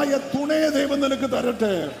 തക്കതായ തുണയെ ദൈവം നിനക്ക്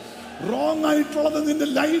തരട്ടെ. റോങ് ആയിട്ടുള്ളത് നിന്റെ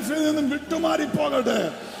ലൈഫിൽ നിന്നും വിട്ടുമാറി പോകട്ടെ.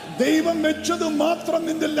 ദൈവം വെച്ചത് മാത്രം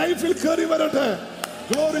നിന്റെ ലൈഫിൽ കയറി വരട്ടെ.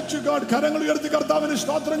 Glory to God. കരങ്ങൾ ഉയർത്തി കർത്താവിന്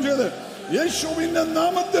സ്തോത്രം ചെയ്ത് യേശുവിന്റെ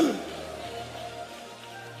നാമത്തിൽ.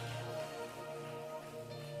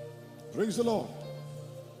 Praise the Lord.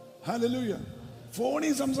 Hallelujah.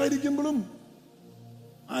 ഫോണിൽ സംസാരിക്കുമ്പോഴും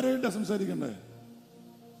ആരായിട്ടാ സംസാരിക്കണ്ടേ?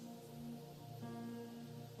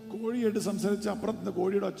 കോഴിയായിട്ട് സംസാരിച്ച അപ്പുറത്ത്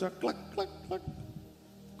കോഴിയുടെ ഒച്ച ക്ലക് ക്ലക് ക്ലക്,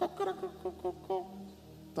 കൊക്കറക്കൊക്കൊക്കൊ.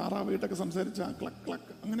 താറാവായിട്ടൊക്കെ സംസാരിച്ച ക്ലക്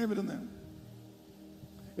ക്ലക് അങ്ങനെ വരുന്നേ.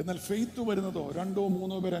 എന്നാൽ ഫെയ്ത്ത് വരുന്നതോ 2 or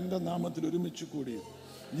 3 പേർ എൻ്റെ നാമത്തിൽ ഒരുമിച്ച് കൂടി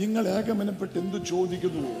നിങ്ങൾ ഏകമനപ്പെട്ട് എന്ത്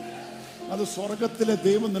ചോദിക്കുന്നുവോ അത് സ്വർഗത്തിലെ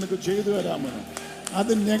ദൈവം നിനക്ക് ചെയ്തു തരാമെന്ന്.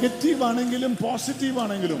 അത് നെഗറ്റീവ് ആണെങ്കിലും പോസിറ്റീവ്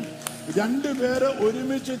ആണെങ്കിലും 2 പേര്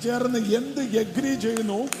ഒരുമിച്ച് ചേർന്ന് എന്ത് എഗ്രി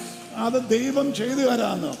ചെയ്യുന്നു അത് ദൈവം ചെയ്തു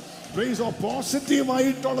തരാമെന്ന്. പ്രൈസ്.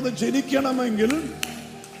 പോസിറ്റീവായിട്ടുള്ളത് ജനിക്കണമെങ്കിൽ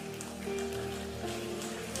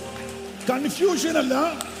കൺഫ്യൂഷൻ അല്ല.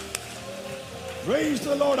 Praise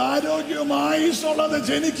the Lord. ആരോഗ്യമായുള്ളത്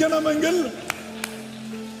ജനിക്കണമെങ്കിൽ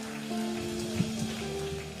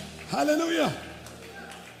ഹല്ലേലൂയ.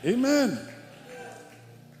 ആമേൻ.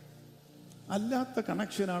 അല്ലാത്ത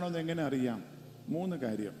കണക്ഷൻ ആണോ എന്ന് എങ്ങനെ അറിയാം? 3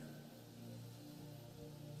 കാര്യം.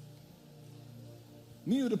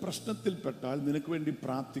 നീ ഒരു പ്രശ്നത്തിൽപ്പെട്ടാൽ നിനക്ക് വേണ്ടി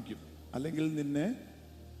പ്രാർത്ഥിക്കും, അല്ലെങ്കിൽ നിന്നെ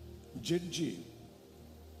ജഡ്ജ് ചെയ്യും,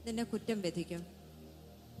 നിന്നെ കുറ്റം വിധിക്കും.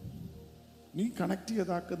 നീ കണക്ട്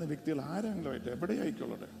ചെയ്താക്കുന്ന വ്യക്തികൾ ആരെങ്കിലും ആയിട്ട് എവിടെ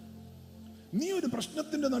ആയിക്കൊള്ളട്ടെ, നീ ഒരു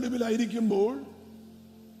പ്രശ്നത്തിന്റെ നടുവിലായിരിക്കുമ്പോൾ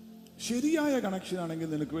ശരിയായ കണക്ഷൻ ആണെങ്കിൽ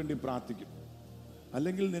നിനക്ക് വേണ്ടി പ്രാർത്ഥിക്കും,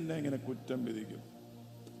 അല്ലെങ്കിൽ നിന്നെ ഇങ്ങനെ കുറ്റം വിധിക്കും.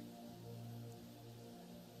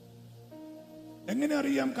 എങ്ങനെ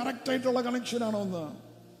അറിയാം കറക്റ്റ് ആയിട്ടുള്ള കണക്ഷൻ ആണോ എന്ന്?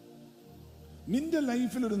 നിന്റെ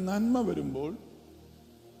ലൈഫിൽ ഒരു നന്മ വരുമ്പോൾ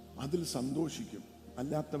അതിൽ സന്തോഷിക്കും,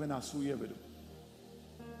 അല്ലാത്തവൻ അസൂയ വരും.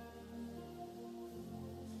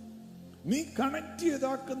 നീ കണക്ട്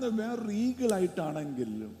ചെയ്താക്കുന്ന വേറെ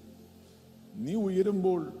ഈഗിളായിട്ടാണെങ്കിലും നീ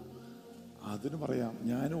ഉയരുമ്പോൾ അതിന് പറയാം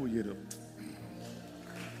ഞാനും ഉയരും.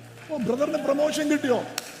 ഓ ബ്രദറിന് പ്രൊമോഷൻ കിട്ടിയോ?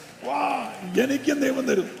 വാ, എനിക്കും ദൈവം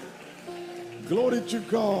തരും. Glory to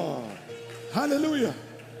God. Hallelujah.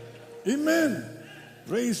 Amen.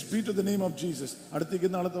 Praise be to the name of Jesus. അടുത്തേക്ക്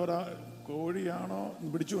നാളത്തെ ഒരാ കോഴിയാണോ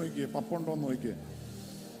പിടിച്ചു നോക്കിയേ, പപ്പുണ്ടോന്ന് നോക്കിയേ.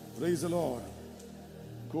 Praise the Lord.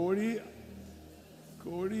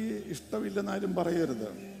 കോഴി ഇഷ്ടമില്ലെന്നാരും പറയരുത്.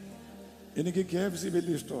 എനിക്ക് KFC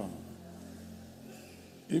വലിയ ഇഷ്ടമാണ്.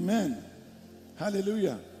 Amen.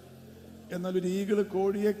 Hallelujah. എന്നാൽ ഒരു ഈഗിള്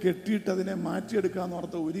കോഴിയെ കെട്ടിയിട്ട് അതിനെ മാറ്റിയെടുക്കാന്ന്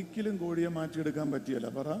ഓർത്ത് ഒരിക്കലും കോഴിയെ മാറ്റിയെടുക്കാൻ പറ്റിയല്ല.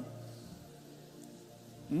 പറ,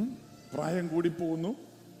 പ്രായം കൂടിപ്പോകുന്നു.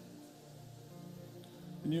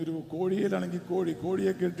 ഇനി ഒരു കോഴിയിലാണെങ്കിൽ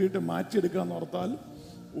കോഴിയെ കെട്ടിയിട്ട് മാറ്റിയെടുക്കാന്ന് ഓർത്താൽ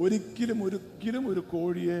ഒരിക്കലും ഒരു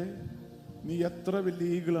കോഴിയെ നീ എത്ര വലിയ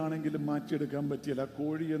ഈഗിളാണെങ്കിലും മാറ്റിയെടുക്കാൻ പറ്റിയല്ല.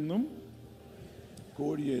 കോഴിയെന്നും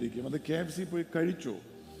കോഴിയായിരിക്കും. അത് KFC പോയി കഴിച്ചോ,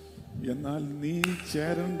 എന്നാൽ നീ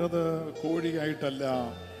ചേരേണ്ടത് കോഴിയായിട്ടല്ല.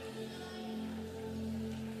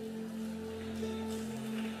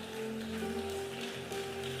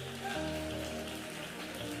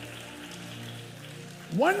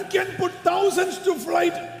 One can put thousands to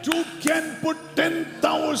flight, 2 can put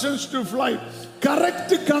 10,000s to flight.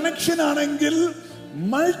 Correct connection ആണെങ്കിൽ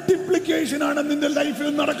മൾട്ടിപ്ലിക്കേഷൻ ആണ് നിന്റെ ലൈഫിൽ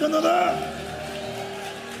നടക്കുന്നത്.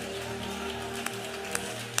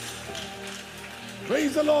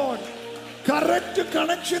 Praise the Lord. Correct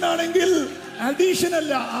connection ആണെങ്കിൽ അഡീഷൻ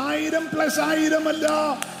അല്ല, 1000 + 1000 അല്ല,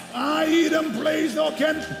 1000 പ്ലേസ്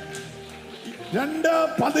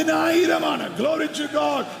 2,10,000 Glory to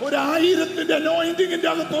God. ഒരു 1000ന്റെ അനോയിന്റിംഗിന്റെ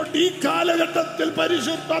അകത്തോട്ട് ഈ കാലഘട്ടത്തിൽ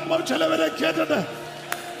പരിശുദ്ധാത്മാവ് ചിലവരെ കേട്ടട്ടെ.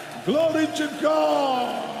 Glory to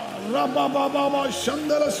God. Rabababa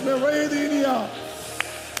Shandalas Meredinia.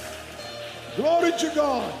 Glory to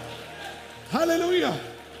God. Hallelujah.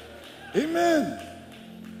 Amen.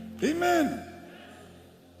 Amen.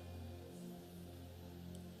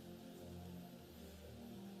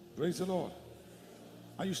 Praise the Lord.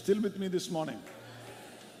 Are you still with me this morning?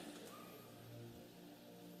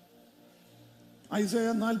 Isaiah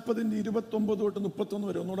 40:29-31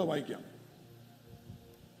 വരെ ഒന്നുകൂടെ വായിക്കാം.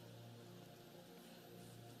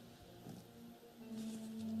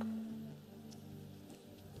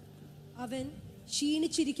 അവൻ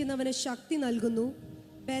ക്ഷീണിച്ചിരിക്കുന്നവന് ശക്തി നൽകുന്നു,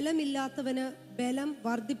 ബലമില്ലാത്തവന് ബലം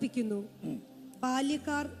വർദ്ധിപ്പിക്കുന്നു.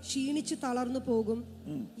 ബാല്യക്കാർ ക്ഷീണിച്ചു തളർന്നു പോകും,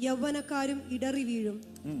 യൗവനക്കാരും ഇടറി വീഴും.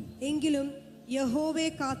 എങ്കിലും യഹോവയെ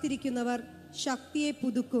കാത്തിരിക്കുന്നവർ ശക്തിയെ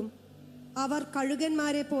പുതുക്കും, അവർ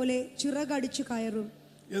കഴുകന്മാരെ പോലെ ചിറകടിച്ചു കയറും.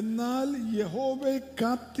 എന്നാൽ യഹോവയെ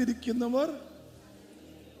കാത്തിരിക്കുന്നവർ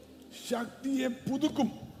ശക്തിയെ പുതുക്കും.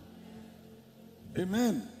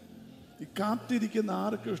 ആമേൻ. ഈ കാത്തിരിക്കുന്ന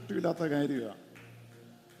ആർക്കും ഇഷ്ടമില്ലാത്ത കാര്യമാണ്.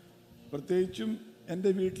 പ്രത്യേകിച്ചും എൻ്റെ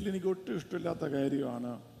വീട്ടിൽ എനിക്ക് ഒട്ടും ഇഷ്ടമില്ലാത്ത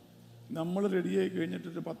കാര്യമാണ് നമ്മൾ റെഡിയായി കഴിഞ്ഞിട്ട്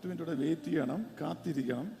ഒരു 10 മിനിറ്റ് വെയിറ്റ് ചെയ്യണം,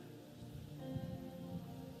 കാത്തിരിക്കണം.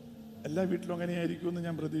 എല്ലാ വീട്ടിലും അങ്ങനെയായിരിക്കുമെന്ന്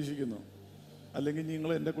ഞാൻ പ്രതീക്ഷിക്കുന്നു. അല്ലെങ്കിൽ നിങ്ങൾ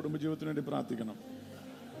എൻ്റെ കുടുംബജീവിതത്തിന് വേണ്ടി പ്രാർത്ഥിക്കണം.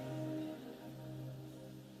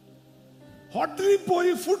 ഹോട്ടലിൽ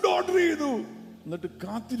പോയി ഫുഡ് ഓർഡർ ചെയ്തു, എന്നിട്ട്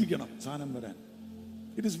കാത്തിരിക്കണം സാധനം വരാൻ.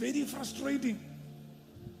 It is very frustrating.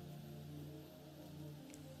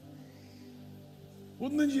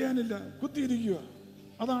 ഒന്നും ചെയ്യാനില്ല, കുത്തിയിരിക്കുക.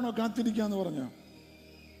 അതാണോ കാത്തിരിക്കാന്ന് പറഞ്ഞ?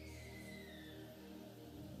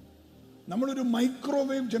 നമ്മളൊരു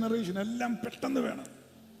മൈക്രോവേവ് ജനറേഷൻ. എല്ലാം പെട്ടെന്ന് വേണം.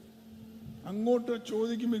 അങ്ങോട്ട്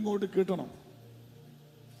ചോദിക്കുമ്പോൾ ഇങ്ങോട്ട് കിട്ടണം.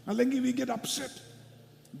 അല്ലെങ്കിൽ വി ഗെറ്റ് അപ്സെറ്റ്,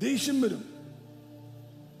 ദേഷ്യം വരും.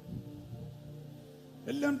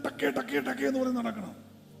 എല്ലാം ടക്കേ ടക്കേ ടക്കേ എന്ന് പറഞ്ഞ് നടക്കണം.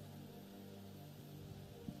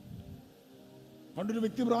 പണ്ടൊരു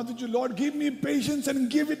വ്യക്തി പ്രാർത്ഥിച്ചു, Lord give me patients and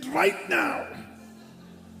give it right now.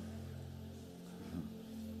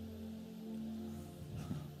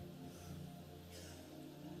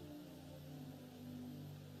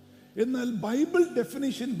 എന്നാൽ ബൈബിൾ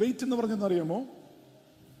ഡെഫിനിഷൻ വെയിറ്റ് എന്ന് പറഞ്ഞെന്ന് അറിയാമോ?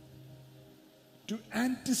 To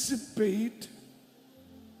anticipate,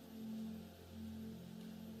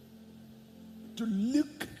 to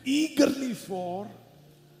look eagerly for,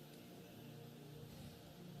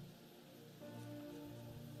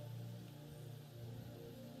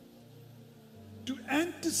 to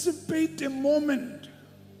anticipate a moment.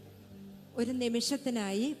 ഒരു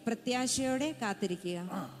നിമിഷത്തിനായി പ്രത്യാശയോടെ കാത്തിരിക്കുക.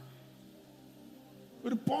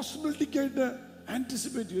 ഒരു പോസിബിലിറ്റിക്കായിട്ട്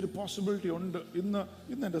ആന്റിസിപ്പേറ്റ്. ഒരു പോസിബിലിറ്റി ഉണ്ട്. ഇന്ന്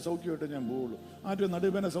എന്റെ സൗഖ്യമായിട്ട് ഞാൻ പോവുള്ളൂ. ആരും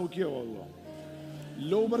നടുവേന സൗഖ്യമാവുള്ളൂ.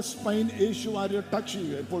 ലോവർ സ്പൈൻ യേശു ആരും ടച്ച്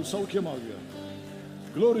ചെയ്യുക, ഇപ്പോൾ സൗഖ്യമാവുക.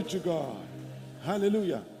 Glory to God.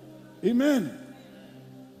 Hallelujah. Amen.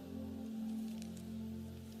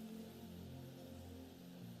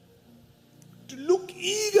 To look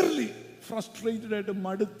eagerly. Frustrated ആയിട്ട്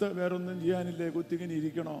മടുത്ത് വേറൊന്നും ചെയ്യാനില്ലേ, കുത്തിങ്ങനെ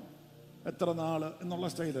ഇരിക്കണോ എത്ര നാള്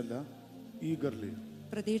എന്നുള്ള സ്റ്റൈലല്ല. ഈഗർലി,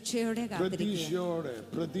 പ്രതീക്ഷയോടെ പ്രതീക്ഷയോടെ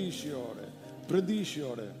പ്രതീക്ഷയോടെ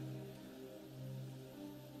പ്രതീക്ഷയോടെ.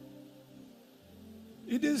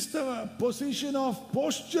 It is the position of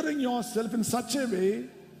posturing yourself in such a way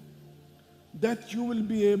that you will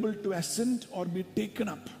be able to ascend or be taken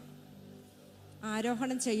up.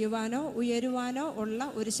 ആരോഹണം ചെയ്യുവാനോ ഉയരുവാനോ ഉള്ള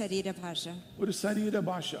ഒരു ശരീരഭാഷ. ഒരു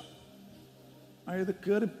ശരീരഭാഷ. അതായത്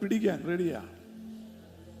കയറി പിടിക്കാൻ റെഡിയാ.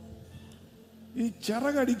 ഈ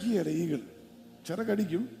ചിറകടിക്കുകയല്ലേ ഈഗിൾ.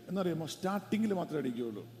 ചിറകടിക്കും എന്നറിയാമോ? സ്റ്റാർട്ടിങ്ങിൽ മാത്രമേ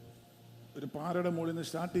അടിക്കുകയുള്ളൂ. ഒരു പാറയുടെ മുകളിൽ നിന്ന്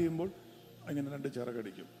സ്റ്റാർട്ട് ചെയ്യുമ്പോൾ അങ്ങനെ 2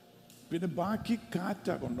 ചിറകടിക്കും. പിന്നെ ബാക്കി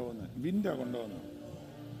കാറ്റാ കൊണ്ടുപോകുന്നത്, വിൻഡാ കൊണ്ടുപോകുന്നത്.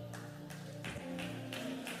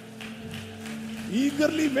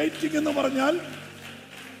 ഈഗർലി വെയിറ്റിംഗ് എന്ന് പറഞ്ഞാൽ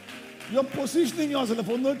യു ആർ പൊസിഷനിങ്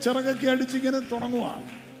യുവർസെൽഫ്. ഒന്ന് ചിറകൊക്കെ അടിച്ചിങ്ങനെ തുടങ്ങുക.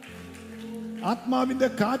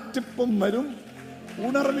 ആത്മാവിന്റെ കാറ്റിപ്പം വരും,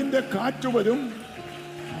 ഉണർവിന്റെ കാറ്റ് വരും.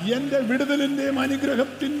 എന്റെ വിടുതലിന്റെയും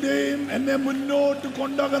അനുഗ്രഹത്തിന്റെയും എന്നെ മുന്നോട്ട്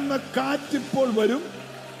കൊണ്ടുപോകുന്ന കാറ്റിപ്പോൾ വരും.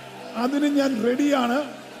 അതിന് ഞാൻ റെഡിയാണ്.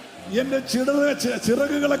 എന്റെ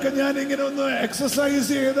ചിറകുകളൊക്കെ ഞാൻ ഇങ്ങനെ ഒന്ന് എക്സസൈസ്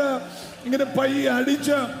ചെയ്ത് ഇങ്ങനെ പയ്യെ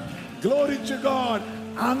അടിച്ച്. Glory to God.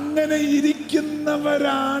 അങ്ങനെ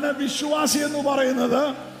ഇരിക്കുന്നവരാണ് വിശ്വാസി എന്ന് പറയുന്നത്.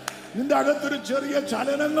 നിന്റെ അകത്തൊരു ചെറിയ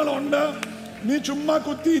ചലനങ്ങളുണ്ട്. നീ ചുമ്മാ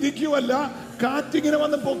കുത്തിയിരിക്കുവല്ല. കാറ്റിങ്ങനെ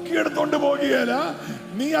വന്ന് പൊക്കിയെടുത്തോണ്ട് പോകുകയല്ല.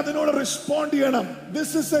 നീ അതിനോട് റെസ്പോണ്ട് ചെയ്യണം.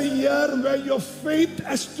 This is a year where your faith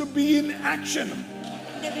has to be in action.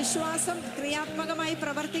 വിശ്വാസം ക്രിയാത്മകമായി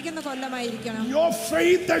പ്രവർത്തിക്കുന്ന കൊല്ലമായിരിക്കണം. Your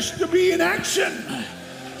faith has to be in action.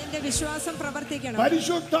 നിന്റെ വിശ്വാസം പ്രവർത്തിക്കണം.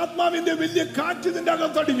 പരിശുദ്ധാത്മാവിന്റെ വലിയ കാറ്റ് നിന്റെ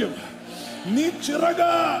അകത്തടിക്കും. നീ ചിറക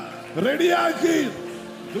റെഡിയാക്കി.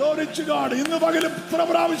 Glory to God. ഇന്ന് പകലും ഇത്ര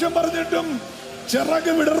പ്രാവശ്യം പറഞ്ഞിട്ടും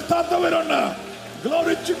ചിറക് വിടർത്താത്തവരുണ്ട്.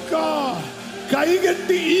 Glory to God.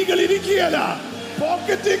 കൈകെട്ടി ഈഗിൾ ഇരിക്കുകയല്ല,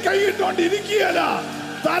 പോക്കറ്റിൽ കൈയിട്ടോണ്ട് ഇരിക്കുകയല്ല,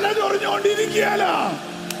 തല ചൊറിഞ്ഞോണ്ട് ഇരിക്കുകയല്ല.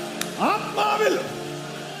 ആത്മാവിൽ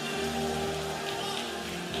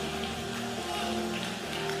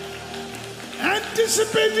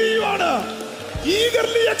ആന്റിസിപ്പേറ്റ് ചെയ്യുവാണ്,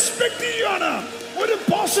 ഈഗർലി എക്സ്പെക്ട് ചെയ്യുവാണ് ഒരു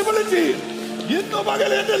പോസിബിലിറ്റി. ഇന്ന്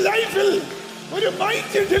പകൽ എന്റെ ലൈഫിൽ ഒരു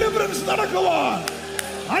മൈറ്റി ഡെലിവറൻസ് നടക്കുവാൻ,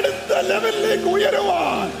 അടുത്ത ലെവലിലേക്ക്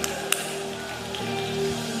ഉയരുവാൻ.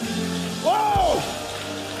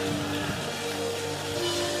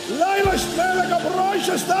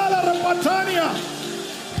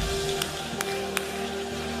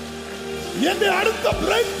 എന്റെ അടുത്ത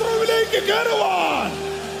ബ്രേക്ക് ത്രൂവിലേക്ക് കയറുവാൻ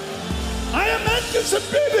I am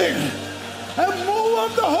anticipating a move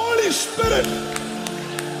of the Holy Spirit.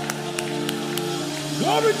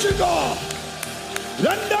 Glory to God.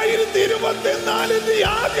 2024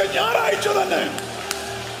 ആദ്യ ഞായറാഴ്ച തന്നെ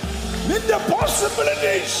നിന്റെ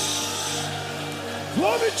പോസിബിലിറ്റീസ്,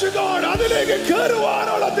 Glory to God, അതിലേക്ക്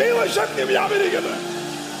കയറുവാനുള്ള ദൈവശക്തി വ്യാപരിക്കുന്നു.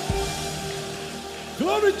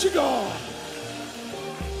 Glory to God.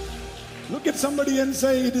 Look at somebody and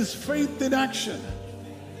say, it is faith in action.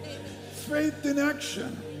 Faith in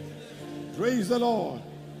action. Praise the Lord.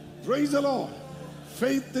 Praise the Lord.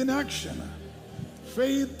 Faith in action.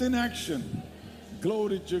 Faith in action.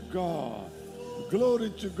 Glory to God. Glory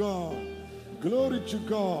to God. Glory to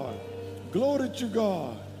God. Glory to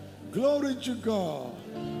God. Glory to God.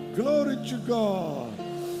 Glory to God.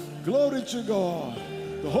 Glory to God.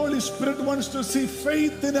 The Holy Spirit wants to see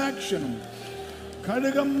faith in action.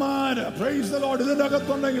 Kadagamara. Praise the Lord.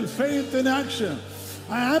 Faith in action.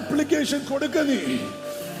 Application kodukani.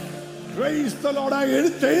 Praise the Lord. I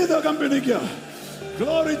edutha company.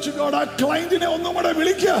 Glory to God. Our client in onnukude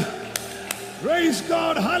vilikka. Praise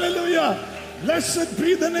God. Hallelujah. Blessed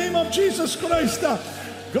be the name of Jesus Christ.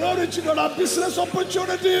 Glory to God. Our business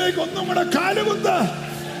opportunity onnukude kaalukutha.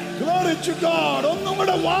 Glory to God.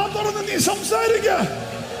 onnukude va thorannu nee samsarikka.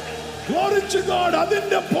 Glory to God.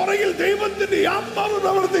 Adinte poragil devathinte ആത്മാവ്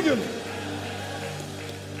പ്രവർത്തിക്കും.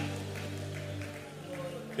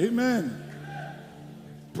 Amen.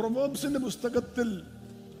 പ്രൊവേർബ്സിന്റെ പുസ്തകത്തിൽ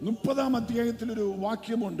 30-ാം അധ്യായത്തിൽ ഒരു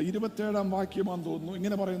വാക്യമുണ്ട്. 27-ാം വാക്യമാണെന്ന് തോന്നുന്നു.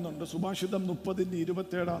 ഇങ്ങനെ പറയുന്നുണ്ട്. സുഭാഷിതം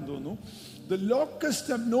 30-27 തോന്നുന്നു. The locusts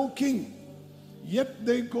have no king, yet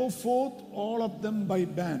they go forth all of them by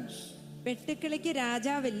bands. വെട്ടുക്കിളിക്ക്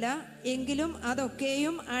രാജാവില്ല, എങ്കിലും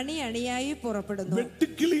അതൊക്കെയും അണിയണിയായി പുറപ്പെടുന്നു.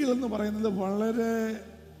 വെട്ടുക്കിളികൾ എന്ന് പറയുന്നത് വളരെ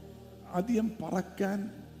അധികം പറക്കാൻ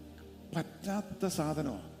പറ്റാത്ത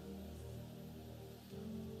സാധനമാണ്.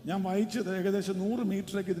 ഞാൻ വായിച്ചത് ഏകദേശം 100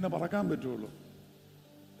 മീറ്ററൊക്കെ ഇതിനെ പറക്കാൻ പറ്റുള്ളൂ.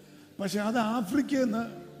 പക്ഷെ അത് ആഫ്രിക്കയിൽ നിന്ന്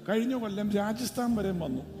കഴിഞ്ഞ കൊല്ലം രാജസ്ഥാൻ വരെ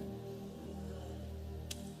വന്നു.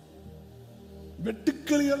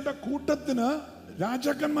 വെട്ടുക്കിളികളുടെ കൂട്ടത്തിന്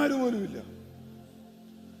രാജാക്കന്മാർ പോലും ഇല്ല.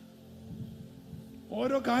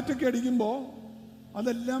 ഓരോ കാറ്റൊക്കെ അടിക്കുമ്പോ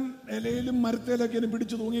അതെല്ലാം ഇലയിലും മരത്തേലൊക്കെ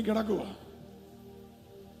പിടിച്ചു തൂങ്ങി കിടക്കുക.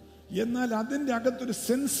 എന്നാൽ അതിൻ്റെ അകത്തൊരു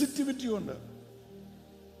സെൻസിറ്റിവിറ്റി ഉണ്ട്.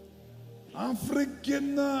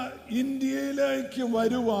 ആഫ്രിക്കന്ന് ഇന്ത്യയിലേക്ക്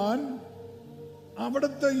വരുവാൻ,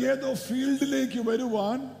 അവിടുത്തെ ഏതോ ഫീൽഡിലേക്ക്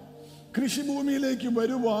വരുവാൻ, കൃഷിഭൂമിയിലേക്ക്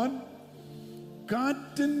വരുവാൻ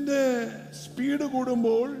കാറ്റിന്റെ സ്പീഡ്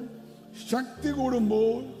കൂടുമ്പോൾ, ശക്തി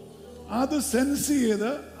കൂടുമ്പോൾ അത് സെൻസ്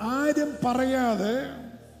ചെയ്ത് ആരും പറയാതെ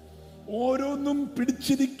ഓരോന്നും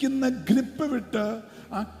പിടിച്ചിരിക്കുന്ന ഗ്രിപ്പ് വിട്ട്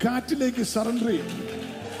ആ കാറ്റിലേക്ക് സറണ്ടർ ചെയ്യും.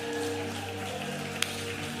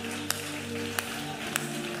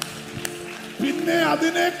 പിന്നെ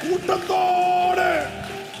അതിനെ കൂട്ടത്തോടെ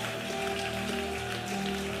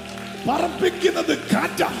പറപ്പിക്കുന്നത്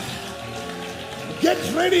കാറ്റാണ്. Get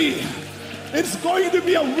ready. It's going to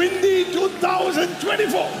be a windy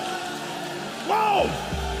 2024. Wow.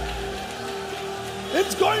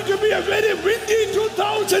 It's going to be a very windy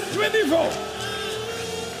 2024.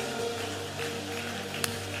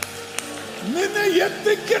 നിന്നെ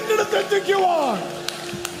എത്തിക്കേണ്ടിടത്ത് എത്തിക്കുവാൻ.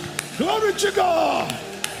 Glory to God.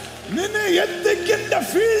 നിന്നെ എത്തിക്കേണ്ട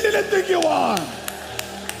ഫീൽഡിൽ എത്തിക്കുവാൻ,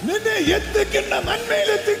 നിന്നെ എത്തിക്കേണ്ട നന്മയിൽ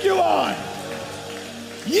എത്തിക്കുവാൻ.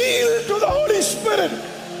 Yield to the Holy Spirit.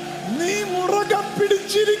 നീ മുറുകെ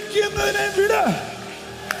പിടിച്ചിരിക്കുന്നതിനെ വിട്.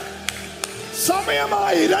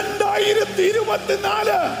 സമയമായി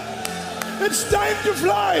 2024. It's time to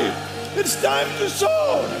fly. It's time to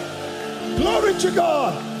soar. Glory to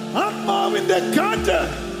God. ആത്മാവിന്റെ കാറ്റ്,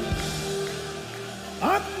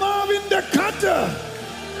 ആത്മാവിന്റെ കാറ്റ്.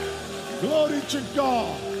 Glory to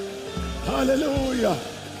God. Hallelujah.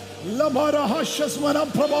 Labara hashasmana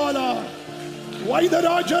prabala.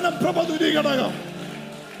 Vaidharajana prabaduri gadagam.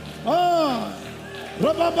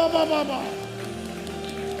 Rababababa.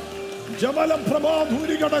 Jabala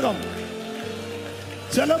prabaduri gadagam.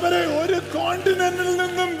 ചിലവരെ ഒരു കോണ്ടിനെന്റിൽ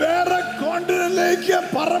നിന്നും വേറെ കോണ്ടിനെന്റിലേക്ക്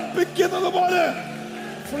പറപ്പിക്കുന്നത് പോലെ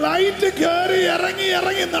ഫ്ലൈറ്റ് കയറി ഇറങ്ങി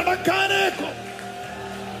ഇറങ്ങി നടക്കാനേക്കും.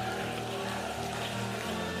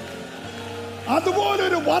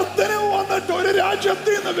 അതുപോലൊരു വർധനവ് വന്നിട്ട് ഒരു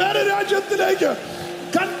രാജ്യത്തിൽ നിന്ന് വേറെ രാജ്യത്തിലേക്ക്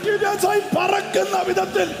കണ്ടിന്യൂസ് ആയി പറക്കുന്ന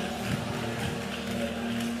വിധത്തിൽ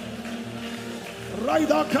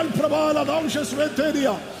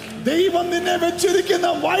ദൈവം നിന്നെ വെച്ചിരിക്കുന്ന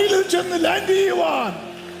വയലിൽ ചെന്ന് ലാൻഡ് ചെയ്യുവാൻ.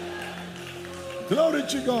 Glory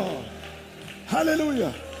to God.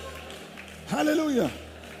 Hallelujah. Hallelujah.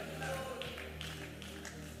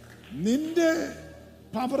 നിന്റെ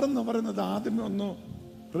പവർ എന്ന് പറയുന്നത് ആദ്യമേ ഒന്ന്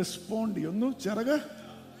റെസ്പോണ്ട് ചെയ്യുന്നു.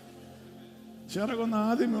 ചിറകൊന്ന്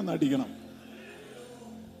ആദ്യമേ ഒന്ന് അടിക്കണം.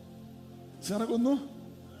 ചിറകൊന്നു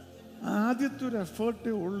ആദ്യത്തെ ഒരു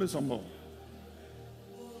എഫേർട്ടേ ഉള്ളു സംഭവം.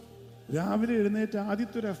 രാവിലെ എഴുന്നേറ്റ്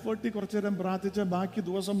ആദ്യത്തെ ഒരു എഫേർട്ടിൽ കുറച്ചു നേരം പ്രാർത്ഥിച്ച ബാക്കി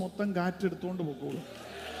ദിവസം മൊത്തം കാറ്റെടുത്തോണ്ട് പോക്കോളൂ.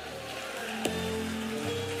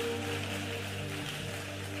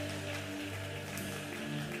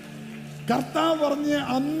 കർത്താവ് പറഞ്ഞ്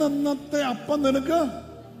അന്നത്തെ അപ്പം നിനക്ക്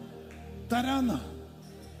തരാന്ന.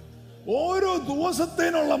 ഓരോ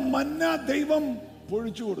ദിവസത്തേനുള്ള മന്ന ദൈവം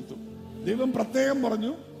പൊഴിച്ചു കൊടുത്തു. ദൈവം പ്രത്യേകം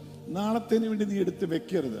പറഞ്ഞു, നാളത്തേന് വേണ്ടി നീ എടുത്ത്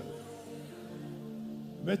വെക്കരുത്.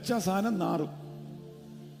 വെച്ച സാധനം നാറും.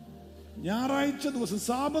 ഞായറാഴ്ച ദിവസം,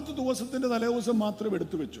 സാബത്ത് ദിവസത്തിന്റെ തലേദിവസം മാത്രം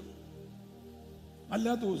എടുത്തു വെച്ചു.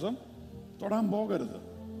 അല്ലാത്ത ദിവസം തൊടാൻ പോകരുത്.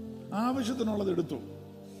 ആവശ്യത്തിനുള്ളത് എടുത്തു.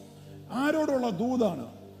 ആരോടുള്ള ദൂതാണ്?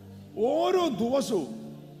 ഓരോ ദിവസവും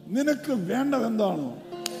നിനക്ക് വേണ്ടത് എന്താണോ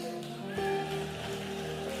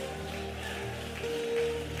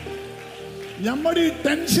നമ്മുടെ ഈ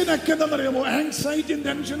ടെൻഷനൊക്കെ എന്താണെന്നറിയാമോ? ആങ്സൈറ്റിയും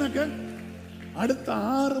ടെൻഷനൊക്കെ അടുത്ത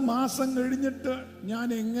 6 മാസം കഴിഞ്ഞിട്ട് ഞാൻ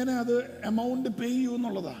എങ്ങനെ അത് എമൗണ്ട് പേ ചെയ്യൂ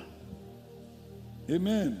എന്നുള്ളതാണ്.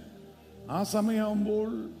 ആമേൻ. ആ സമയമാകുമ്പോൾ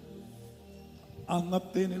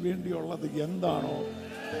അന്നത്തേന് വേണ്ടിയുള്ളത് എന്താണോ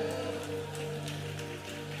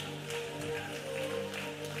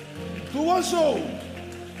ദിവസവും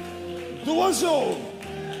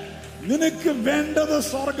നിനക്ക് വേണ്ടത്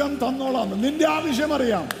സ്വർഗം തന്നോളാം. നിന്റെ ആവശ്യം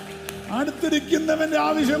അറിയാം. അടുത്തിരിക്കുന്നവന്റെ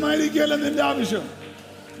ആവശ്യമായിരിക്കില്ല നിന്റെ ആവശ്യം.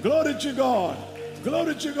 Glory to God.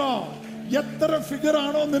 Glory to God. എത്ര ഫിഗർ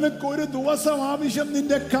ആണോ നിനക്ക് ഒരു ദിവസം ആവശ്യം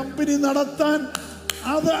നിന്റെ കമ്പനി നടത്താൻ,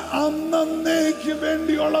 അത് അന്നേക്ക്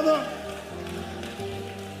വേണ്ടിയുള്ളത്.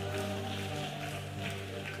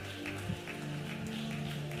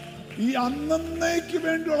 ഈ അന്നേക്ക്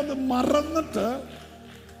വേണ്ടിയുള്ളത് മറന്നിട്ട്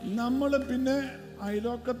നമ്മൾ പിന്നെ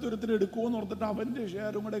അയലോക്കത്തൊരുത്തിന് എടുക്കുമെന്ന് ഓർത്തിട്ട് അവന്റെ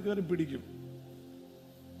ഷെയറും കൂടെ കയറി പിടിക്കും.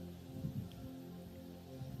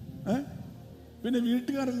 പിന്നെ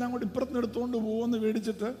വീട്ടുകാരെല്ലാം കൂടെ ഇപ്പുറത്തിന് എടുത്തുകൊണ്ട് പോകുമെന്ന്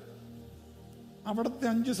മേടിച്ചിട്ട് അവിടത്തെ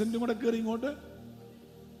 5 സെന്റും കൂടെ കയറി ഇങ്ങോട്ട്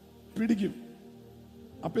പിടിക്കും.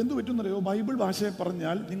 അപ്പൊ എന്ത് പറ്റുന്നറിയോ? ബൈബിൾ ഭാഷയെ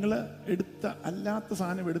പറഞ്ഞാൽ നിങ്ങൾ എടുത്ത അല്ലാത്ത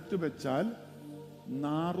സാധനം എടുത്തു വെച്ചാൽ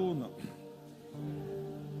നാറൂന്ന്.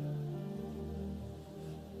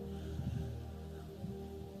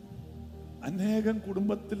 അനേകം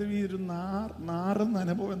കുടുംബത്തിൽ ഈ ഒരു നാറുന്ന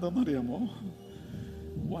അനുഭവം എന്താണെന്നറിയാമോ?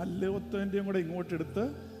 വല്ലവത്തൻ്റെയും കൂടെ ഇങ്ങോട്ട് എടുത്ത്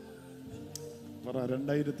പറ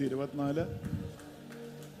 2024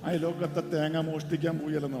 അയലോക്കത്തെ തേങ്ങ മോഷ്ടിക്കാൻ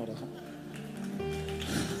പോയല്ലെന്ന് പറയാം.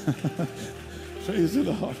 Praise the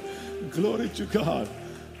Lord. Glory to God.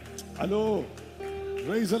 Hello.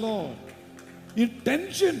 Praise the Lord. ഈ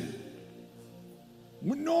ടെൻഷൻ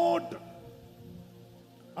മുന്നോട്ട്,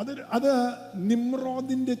 അത്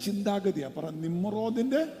നിമ്രോദിന്റെ ചിന്താഗതിയാ. പറ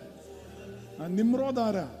നിമ്രോദ്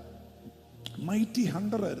ആരാ? മൈറ്റി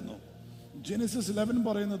ഹണ്ടർ ആയിരുന്നു. ജെനസിസ് 11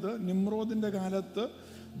 പറയുന്നത് നിമ്രോദിന്റെ കാലത്ത്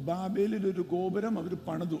ബാബേലിൽ ഒരു ഗോപുരം അവർ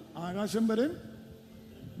പണിതു, ആകാശം വരെ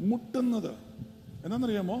മുട്ടുന്നത്.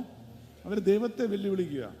 എന്താണെന്നറിയാമോ? അവർ ദൈവത്തെ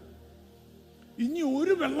വെല്ലുവിളിക്കുക. ഇനി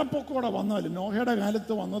ഒരു വെള്ളപ്പൊക്കോടെ വന്നാലും, നോഹയുടെ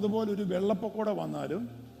കാലത്ത് വന്നതുപോലെ ഒരു വെള്ളപ്പൊക്കോടെ വന്നാലും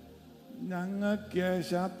ഞങ്ങൾക്ക്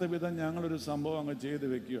ഏശാത്ത വിധം ഞങ്ങളൊരു സംഭവം അങ്ങ് ചെയ്ത്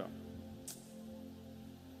വെക്കുക.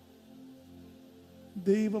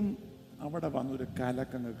 ദൈവം അവിടെ വന്നൊരു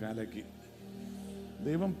കലക്കങ്ങ് കലക്കി.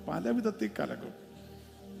 ദൈവം പല വിധത്തിൽ കലക്കും.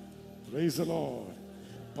 Praise the Lord.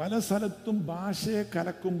 പല സ്ഥലത്തും ഭാഷയെ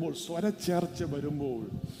കലക്കുമ്പോൾ, സ്വരച്ചേർച്ച വരുമ്പോൾ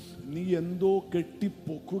നീ എന്തോ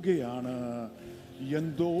കെട്ടിപ്പൊക്കുകയാണ്,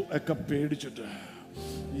 എന്തോ ഒക്കെ പേടിച്ചിട്ട്.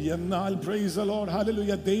 എന്നാൽ പ്രൈസ് ദി ലോർഡ്,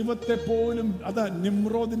 ഹല്ലേലൂയ, ദൈവത്തെ പോലും, അതാ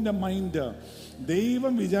നിമ്രോദിന്റെ മൈൻഡ്.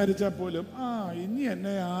 ദൈവം വിചാരിച്ചാൽ പോലും ഇനി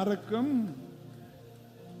എന്നെ ആർക്കും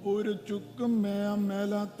ഒരു ചുക്കും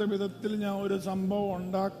മേലാത്ത വിധത്തിൽ ഞാൻ ഒരു സംഭവം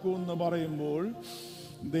ഉണ്ടാക്കും എന്ന് പറയുമ്പോൾ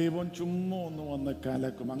ദൈവം ചുമ്മാ ഒന്ന് വന്ന്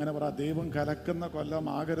കലക്കും. അങ്ങനെ പറ, ദൈവം കലക്കുന്ന കൊല്ലം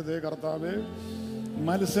ആകരുതേ കർത്താവേ.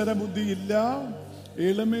 മത്സരബുദ്ധിയില്ല,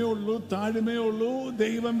 എളിമയുള്ളൂ, താഴ്മയുള്ളൂ.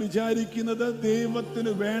 ദൈവം വിചാരിക്കുന്നത്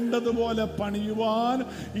ദൈവത്തിന് വേണ്ടതുപോലെ പണിയുവാൻ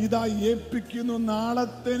ഇതാ ഏൽപ്പിക്കുന്നു.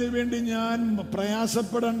 നാളത്തിന് വേണ്ടി ഞാൻ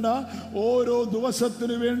പ്രയാസപ്പെടണ്ട, ഓരോ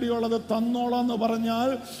ദിവസത്തിനു വേണ്ടിയുള്ളത് തന്നോളാന്ന് പറഞ്ഞാൽ,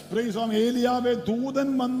 ഏലിയാവേ, ദൂതൻ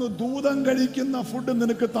വന്ന് ദൂതൻ കഴിക്കുന്ന ഫുഡ്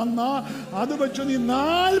നിനക്ക് തന്ന അത് വെച്ച് നീ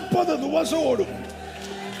 40 ദിവസം ഓടും.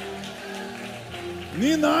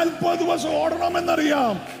 നീ 40 ദിവസം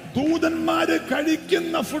ഓടണമെന്നറിയാം. ദൂതന്മാര്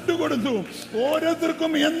കഴിക്കുന്ന ഫുഡ് കൊടുത്തു.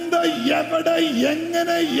 ഓരോരുത്തർക്കും എന്ത്, എവിടെ,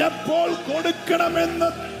 എങ്ങനെ, എപ്പോൾ കൊടുക്കണമെന്ന്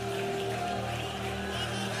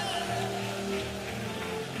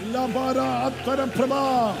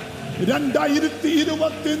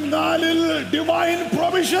 2024 ഡിവൈൻ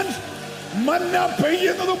പ്രൊവിഷൻസ് മന്ന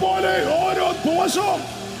പെയ്യുന്നത് പോലെ ഓരോ ദിവസവും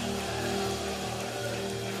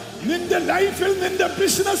നിന്റെ ലൈഫിൽ, നിന്റെ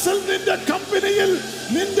ബിസിനസ്സിൽ, നിന്റെ കമ്പനിയിൽ,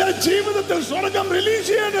 നിന്റെ ജീവിതത്തിൽ സ്വർഗം റിലീസ്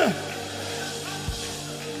ചെയ്യണേ.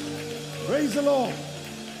 Praise the Lord.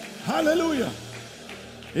 Hallelujah.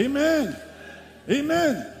 Amen.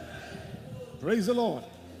 Amen. Praise the Lord.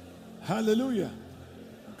 Hallelujah.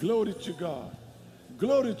 Glory to God.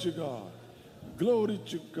 Glory to God. Glory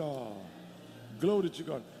to God. Glory to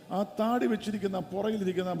God. ആ താടി വെച്ചിരിക്കുന്ന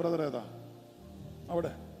പുറകിലിരിക്കുന്ന ബ്രദർ ഏതാ?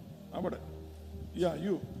 അവിടെ അവിടെ. യാ,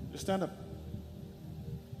 യു സ്റ്റാൻഡ് അപ്പ്.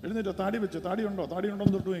 എഴുന്നേറ്റോ. താടി വെച്ച്. താടി ഉണ്ടോ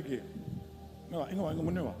എന്ന് തൊട്ട് നോക്കിയേ. ഇങ്ങ് വാ, ഇങ്ങ്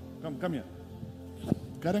മുന്നേ വാ. കമ്മിയ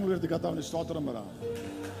കരങ്ങൾ ഉയർത്തി കർത്താവിന് സ്തോത്രം പറ.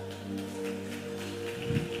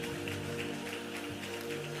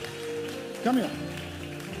 കമ്മിയ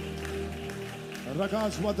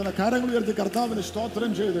കരങ്ങൾ ഉയർത്തി കർത്താവിന്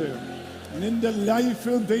സ്തോത്രം ചെയ്ത് നിന്റെ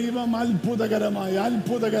ലൈഫിൽ ദൈവം അത്ഭുതകരമായി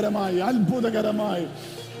അത്ഭുതകരമായി അത്ഭുതകരമായി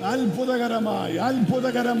അത്ഭുതകരമായി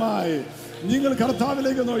അത്ഭുതകരമായി നിങ്ങൾ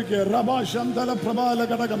കർത്താവിലേക്ക് നോക്കിയേ. റബാശന്തല പ്രബാല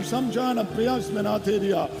ഘടകം സംജാന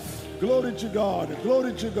പ്രയാസ്മനാഥേരിയ. Glory to God,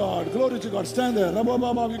 glory to God, glory to God. Stand there.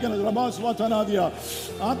 Rababa vikana rabaswatanadia.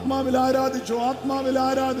 ആത്മാവിൽ ആരാധിച്ചു, ആത്മാവിൽ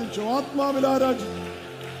ആരാധിച്ചു, ആത്മാവിൽ ആരാധിച്ചു.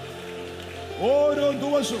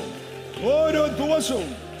 ഓരോ ദിവസവും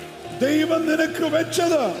ദൈവം നിനക്ക്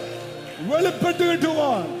വെച്ചത് വെളിപ്പെട്ട്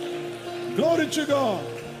കിട്ടുവാൻ. Glory to God.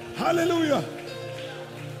 Hallelujah.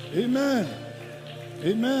 Amen.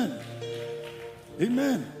 Amen.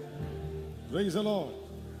 Amen. Praise the Lord.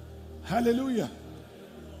 Hallelujah.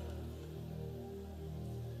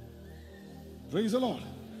 Praise the Lord.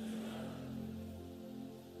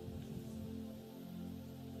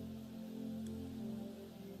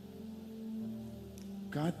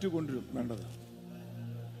 കാറ്റ് കൊണ്ടുവരും വേണ്ടത്.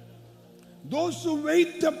 Those who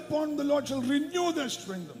wait upon the Lord shall renew their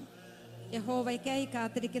strength. യഹോവയ്ക്കായി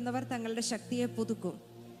കാത്തിരിക്കുന്നവർ തങ്ങളുടെ ശക്തിയെ പുതുക്കും.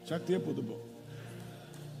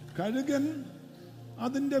 കഴുകൻ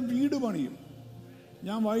അതിന്റെ വീട് പണിയും.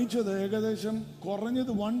 ഞാൻ വായിച്ചത് ഏകദേശം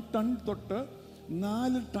കുറഞ്ഞത് 1 ടൺ തൊട്ട്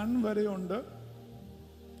 4 ടൺ വരെയുണ്ട്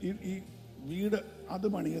ഈ വീട് അത്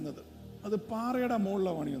പണിയുന്നത്. അത് പാറയുടെ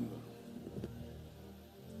മുകളിലാണ് പണിയുന്നത്.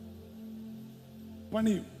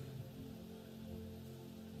 പണിയും.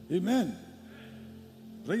 Amen.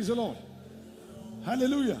 Praise the Lord.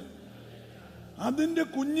 Hallelujah. അതിന്റെ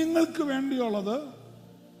കുഞ്ഞുങ്ങൾക്ക് വേണ്ടിയുള്ളത്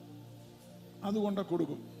അതുകൊണ്ട്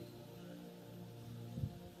കൊടുക്കും.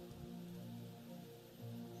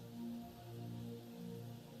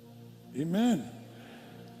 Amen.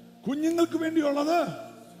 കുഞ്ഞുങ്ങൾക്ക് വേണ്ടിയുള്ളത്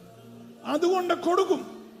അതുകൊണ്ട് കൊടുക്കും.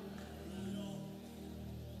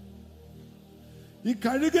 ഈ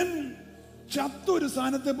കഴുകൻ ചത്തൊരു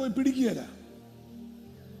സാധനത്തെ പോയി പിടിക്കുകയല്ല,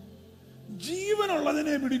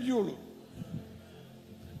 ജീവനുള്ളതിനെ പിടിക്കുകയുള്ളൂ.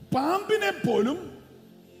 പാമ്പിനെ പോലും,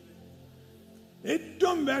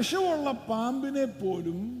 ഏറ്റവും വിഷമുള്ള പാമ്പിനെ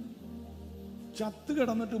പോലും ചത്ത്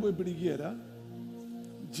കിടന്നിട്ട് പോയി പിടിക്കുകയല്ല,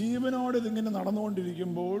 ജീവനോട് ഇതിങ്ങനെ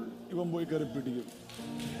നടന്നുകൊണ്ടിരിക്കുമ്പോൾ ഇവൻ പോയി കയറി പിടിക്കും.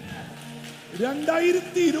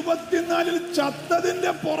 2024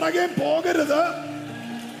 ചത്തതിന്റെ പുറകെ പോകരുത്,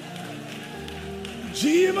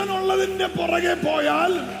 ജീവനുള്ളതിന്റെ പുറകെ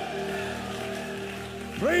പോയാൽ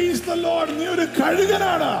പ്രൈസ് ദി ലോർഡ്, നീ ഒരു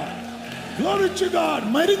കഴുകനാണ്. Glory to God.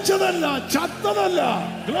 മരിച്ചതല്ല, ചത്തതല്ല.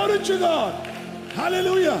 Glory to God.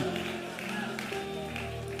 Hallelujah.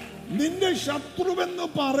 നിന്റെ ശത്രുവെന്ന്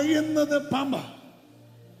പറയുന്നത് പാമ്പ.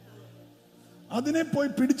 അതിനെ പോയി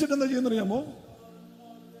പിടിച്ചിട്ട് എന്താ ചെയ്യുന്നറിയാമോ?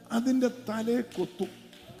 അതിന്റെ തലയെ കൊത്തും.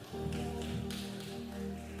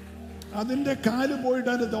 അതിന്റെ കാല് പോയിട്ട്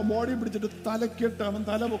അതിന്റെ ബോഡി പിടിച്ചിട്ട് തലക്കിട്ട് അവൻ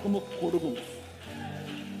തല പൊക്കുമ്പോ കൊടുക്കും,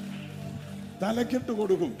 തലക്കിട്ട്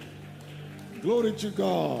കൊടുക്കും. Glory to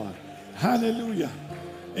God. Hallelujah.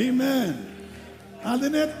 Amen.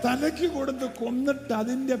 അതിനെ തലയ്ക്ക് കൊടുത്ത് കൊന്നിട്ട്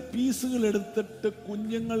അതിന്റെ പീസുകൾ എടുത്തിട്ട്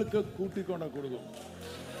കുഞ്ഞുങ്ങൾക്ക് കൂട്ടിക്കൊണ്ട് കൊടുക്കും.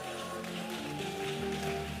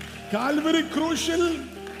 കാൽവരി ക്രൂശിൽ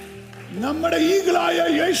നമ്മുടെ ഈഗിളായ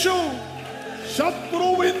യേശു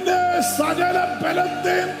ശത്രുവിന്റെ സകല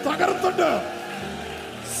ബലത്തെയും തകർത്തിട്ട്,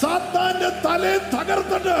 സാത്താന്റെ തലയെ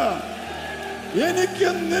തകർത്തിട്ട്,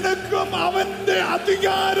 എനിക്കും നിനക്കും അവന്റെ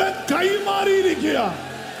അധികാരം കൈമാറിയിരിക്കുക.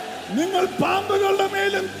 നിങ്ങൾ പാമ്പുകളുടെ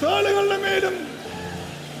മേലും തേളുകളുടെ മേലും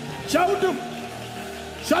ചവിട്ടും,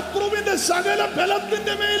 ശത്രുവിന്റെ സകല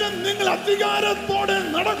ബലത്തിന്റെ മേലും നിങ്ങൾ അധികാരത്തോടെ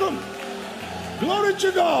നടക്കും. Glory to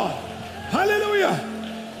God. Hallelujah.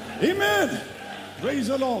 Amen. Praise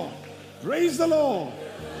the Lord. Praise the Lord.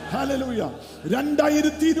 Hallelujah.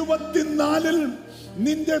 2024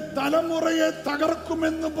 നിന്റെ തലമുറയെ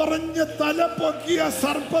തകർക്കുമെന്ന് പറഞ്ഞ് തലപൊക്കിയ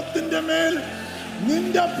സർപ്പത്തിന്റെ മേൽ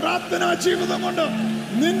നിന്റെ പ്രാർത്ഥനാ ജീവിതം കൊണ്ട്,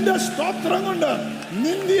 നിന്റെ സ്തോത്രം കൊണ്ട്,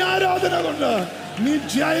 നിന്റെ ആരാധന കൊണ്ട് നീ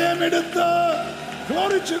ജയമെടുത്ത്,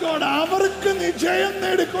 Glory to God, അവർക്ക് നീ ജയം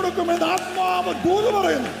നേടിക്കൊടുക്കുമെന്ന് ആത്മാവ് ദൂത്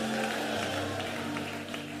പറയുന്നു.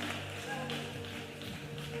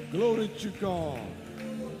 Glory to God.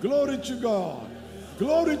 Glory to God.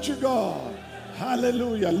 Glory to God.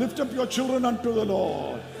 Hallelujah. Lift up your children unto the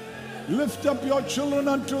Lord. Lift up your children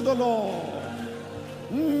unto the Lord.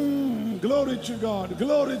 Glory to God.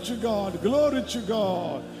 Glory to God. Glory to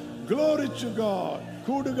God. Glory to God.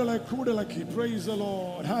 കൂടുകളെ കൂടിളക്കി. Praise the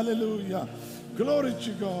Lord. Hallelujah. Glory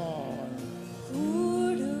to God.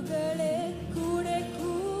 കൂടുകളെ കൂടെ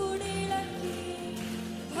കൂടിളക്കി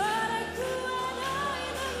പറക്കുവാനായി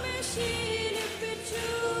നമ്മെ ശീലിപ്പിച്ചു.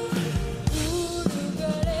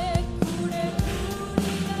 കൂടുകളെ കൂടെ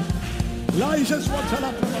കൂടിളക്കി License what shall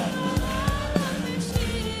I provide? നമ്മെ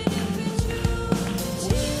ശീലിപ്പിച്ചു.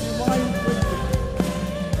 Divine quickening.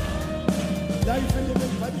 Life in the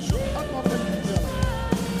പരിശുദ്ധാത്മാവിനെ കുറിച്ചാണ്.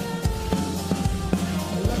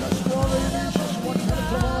 Let us go releases what shall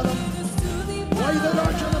provide. Why the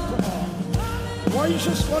Rajan provide?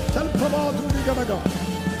 Righteous what shall provide to the Gadaga.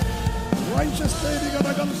 Righteous the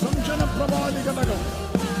Gadagam Samjana provide the Gadaga.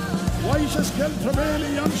 Righteous can prevail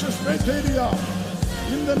anxious criteria.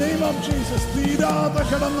 In the name of Jesus, തീരാതെ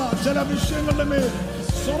കിടന്ന ചില വിഷയങ്ങളുടെ മേൽ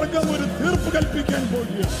സ്വർഗം ഒരു തീർപ്പ് കൽപ്പിക്കാൻ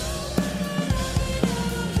പോകുകയാണ്.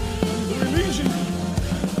 Releasing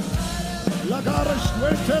Lagarish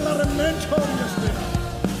Vetelar and Mentorious there.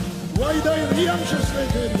 Why the anxious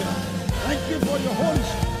criteria? Thank you for your Holy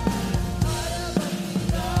Spirit.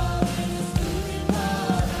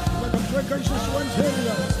 Like a precocious one's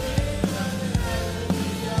area.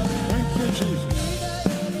 Thank you, Jesus.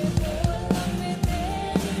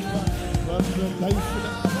 But the life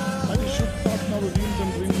പരിശുദ്ധാത്മാവ് വീണ്ടും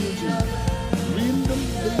റിന്യൂ ചെയ്യും. വീണ്ടും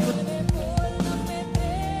ദൈവം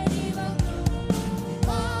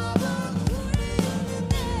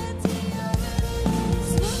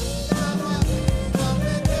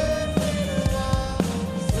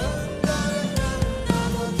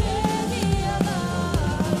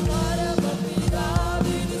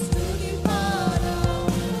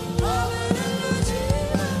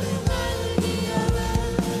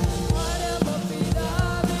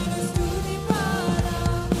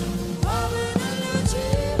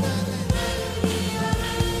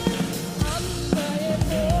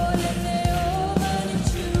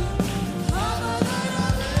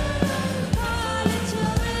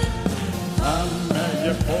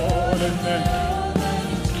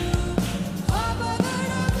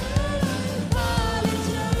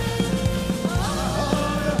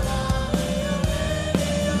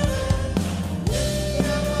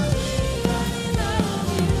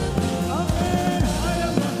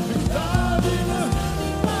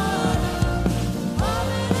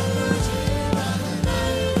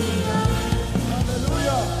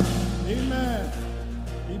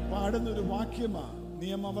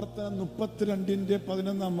നിയമാവർത്തനം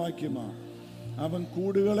 32:11 വാക്യമാ. അവൻ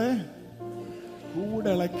കൂടുകളെ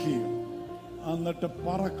കൂടിളക്കി എന്നിട്ട്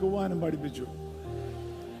പറക്കുവാനും പഠിപ്പിച്ചു.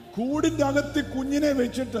 കൂടിന്റെ അകത്ത് കുഞ്ഞിനെ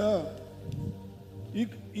വെച്ചിട്ട്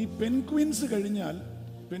ഈ പെൻക്വീൻസ് കഴിഞ്ഞാൽ,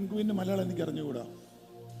 പെൻക്വീന്റെ മലയാളം എനിക്ക് അറിഞ്ഞുകൂടാ,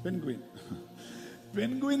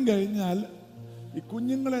 പെൻക്വീൻ കഴിഞ്ഞാൽ ഈ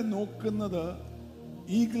കുഞ്ഞുങ്ങളെ നോക്കുന്നത്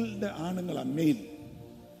ഈഗിളുടെ ആണുങ്ങളാണ്, മെയിൽ.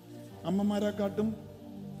 അമ്മമാരെക്കാട്ടും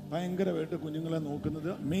ഭയങ്കരമായിട്ട് കുഞ്ഞുങ്ങളെ നോക്കുന്നത്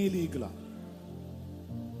മെയിൽ ഈഗിളാണ്.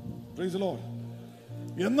 Praise the Lord.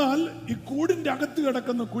 എന്നാൽ ഈ കൂടിന്റെ അകത്ത്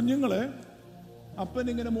കിടക്കുന്ന കുഞ്ഞുങ്ങളെ അപ്പൻ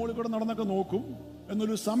ഇങ്ങനെ മുകളിൽ കൂടെ നടന്നൊക്കെ നോക്കും.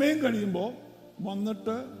 എന്നൊരു സമയം കഴിയുമ്പോൾ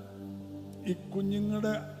വന്നിട്ട് ഈ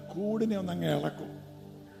കുഞ്ഞുങ്ങളുടെ കൂടിനെ ഒന്നങ്ങ്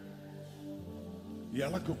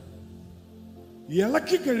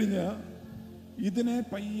ഇളക്കിക്കഴിഞ്ഞ് ഇതിനെ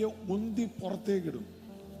പയ്യെ ഉന്തി പുറത്തേക്കിടും.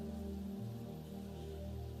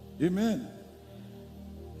 ആമേൻ.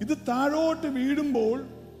 ഇത് താഴോട്ട് വീഴുമ്പോൾ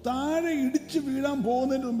താഴെ ഇടിച്ചു വീഴാൻ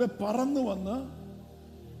പോകുന്നതിന് മുമ്പേ പറന്നു വന്ന്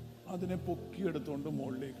അതിനെ പൊക്കിയെടുത്തോണ്ട്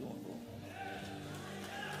മുകളിലേക്ക് കൊണ്ടുപോകും.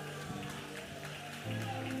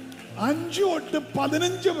 5 തൊട്ട്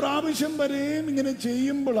 15 പ്രാവശ്യം വരെയും ഇങ്ങനെ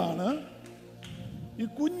ചെയ്യുമ്പോഴാണ് ഈ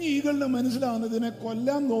കുഞ്ഞീകളുടെ മനസ്സിലാവുന്നത് ഇതിനെ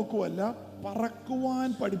കൊല്ലാൻ നോക്കുവല്ല, പറക്കുവാൻ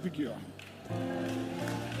പഠിപ്പിക്കുക.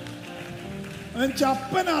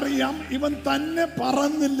 അപ്പനറിയാം ഇവൻ തന്നെ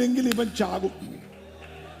പറന്നില്ലെങ്കിൽ ഇവൻ ചാകും.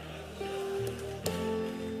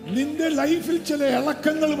 നിന്റെ ലൈഫിൽ ചില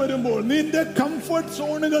ഇളക്കങ്ങൾ വരുമ്പോൾ, നിന്റെ കംഫർട്ട്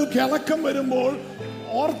സോണുകൾക്ക് ഇളക്കം വരുമ്പോൾ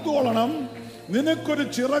ഓർത്തോളണം, നിനക്കൊരു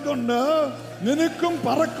ചിറകുണ്ട്, നിനക്കും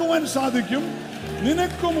പറക്കുവാൻ സാധിക്കും,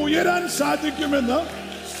 നിനക്കും ഉയരാൻ സാധിക്കുമെന്ന്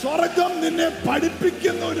സ്വർഗം നിന്നെ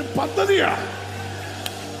പഠിപ്പിക്കുന്ന ഒരു പദ്ധതിയാണ്.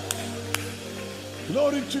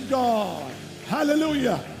 Glory to God.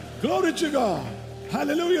 Hallelujah. Glory to God.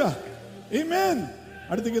 Hallelujah. Amen.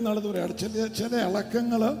 അടുത്തേക്ക് നടന്നു പറയാം. ചില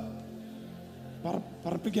ഇളക്കങ്ങള്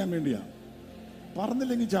പറപ്പിക്കാൻ വേണ്ടിയാ.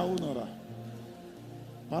 പറന്നില്ലെങ്കിൽ ചാവൂന്ന് പറ.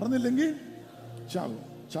 പറന്നില്ലെങ്കിൽ ചാവും.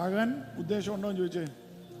 ചാകാൻ ഉദ്ദേശം ഉണ്ടോ എന്ന് ചോദിച്ചേ.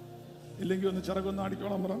 ഇല്ലെങ്കിൽ ഒന്ന് ചിറകൊന്ന്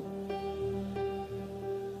അടിക്കോളാം പറ.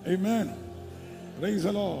 Amen. Praise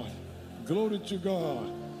the Lord. Glory to God.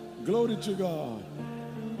 Glory to God.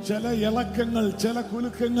 ചില ഇളക്കങ്ങൾ, ചില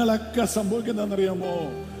കുലുക്കങ്ങളൊക്കെ സംഭവിക്കുന്നതെന്നറിയാമോ?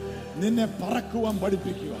 നിന്നെ പറക്കുവാൻ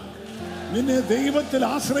പഠിപ്പിക്കുക. നിന്നെ ദൈവത്തിൽ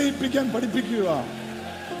ആശ്രയിപ്പിക്കാൻ പഠിപ്പിക്കുക.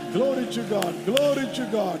 Glory to God, glory to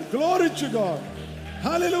God, glory to God.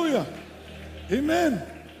 Hallelujah. Amen.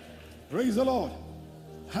 Praise the Lord.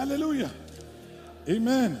 Hallelujah.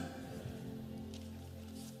 Amen.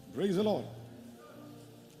 Praise the Lord.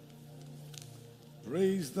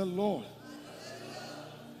 Praise the Lord.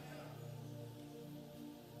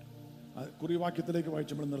 കുറിവാക്യത്തിലേക്ക്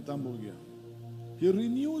വായിച്ചപ്പോൾ നിർത്താൻ പോവുകയാണ്. He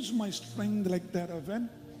renews my strength like that of an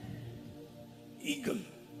eagle.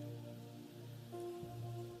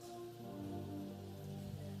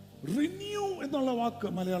 Renew എന്നുള്ള വാക്ക്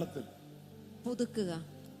മലയാളത്തിൽ പുതുക്കുക,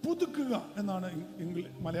 പുതുക്കുക എന്നാണ്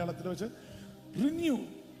മലയാളത്തിൽ വെച്ച് renew.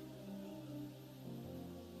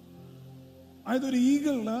 അതായത് ഒരു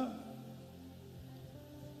ഈഗിളിന്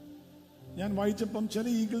ഞാൻ വായിച്ചപ്പം ചില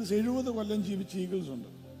ഈഗിൾസ് 70 കൊല്ലം ജീവിച്ച ഈഗിൾസ് ഉണ്ട്.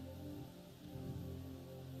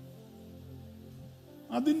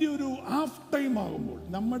 അതിന്റെ ഒരു ഹാഫ് ടൈം ആകുമ്പോൾ,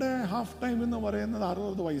 നമ്മുടെ ഹാഫ് ടൈം എന്ന് പറയുന്നത്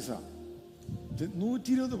 60 വയസ്സാണ്.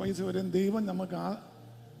 120 വയസ്സ് വരെ ദൈവം നമുക്ക് ആ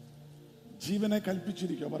ജീവനെ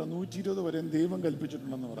കൽപ്പിച്ചിരിക്കുക. പറ 120 വരെ ദൈവം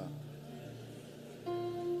കൽപ്പിച്ചിട്ടുണ്ടെന്ന് പറ.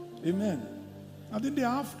 ആമേൻ. അതിന്റെ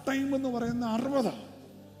ഹാഫ് ടൈം എന്ന് പറയുന്ന 60.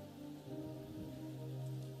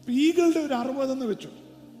 ഈഗിളുടെ ഒരു 60 എന്ന് വെച്ചു,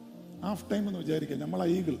 ഹാഫ് ടൈം എന്ന് വിചാരിക്കുക. നമ്മളാ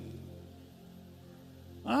ഈഗിൾ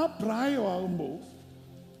ആ പ്രായമാകുമ്പോൾ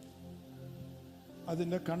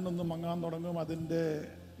അതിൻ്റെ കണ്ണൊന്നും മങ്ങാൻ തുടങ്ങും, അതിൻ്റെ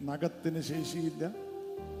നഖത്തിന് ശേഷിയില്ല,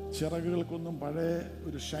 ചിറകുകൾക്കൊന്നും പഴയ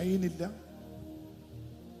ഒരു ഷൈനില്ല.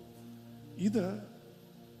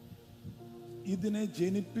 ഇതിനെ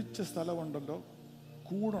ജനിപ്പിച്ച സ്ഥലമുണ്ടല്ലോ,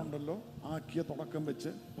 കൂടുണ്ടല്ലോ, ആക്കിയ തുടക്കം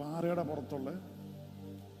വെച്ച് പാറയുടെ പുറത്തുള്ള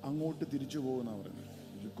അങ്ങോട്ട് തിരിച്ചു പോകുന്ന പറയുന്നത്.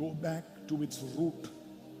 Go back to its root.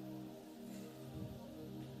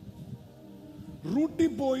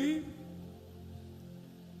 റൂട്ടിൽ പോയി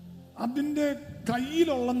അതിൻ്റെ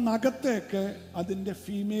കയ്യിലുള്ള നഖത്തെയൊക്കെ അതിൻ്റെ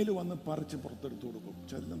ഫീമെയിൽ വന്ന് പറിച്ച് പുറത്തെടുത്ത് കൊടുക്കും.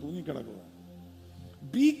 ചെല്ലാം തൂങ്ങിക്കിടക്കുക.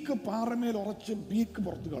 ബീക്ക് പാറമേൽ ഉറച്ച് ബീക്ക്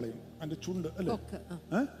പുറത്ത് കളയും. അതിന്റെ ചുണ്ട് അല്ലേ,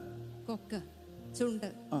 ചുണ്ട്,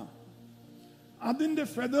 അതിന്റെ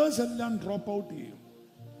ഫെദേഴ്സ് എല്ലാം ഡ്രോപ്പ് ഔട്ട് ചെയ്യും.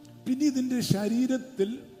 പിന്നെ ഇതിന്റെ ശരീരത്തിൽ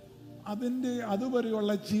അതിന്റെ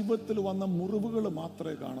അതുവരെയുള്ള ജീവിതത്തിൽ വന്ന മുറിവുകൾ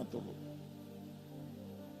മാത്രമേ കാണത്തുള്ളൂ.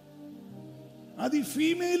 അത് ഈ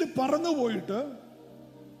ഫീമെയിൽ പറന്നു പോയിട്ട്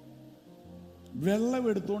വെള്ളം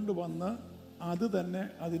എടുത്തുകൊണ്ട് വന്ന് അത് തന്നെ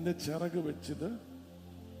അതിന്റെ ചിറക് വെച്ചത്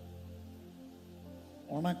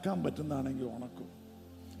ഉണക്കാൻ പറ്റുന്നതാണെങ്കിൽ ഉണക്കും.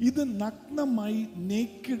 ഇത് നഗ്നമായി,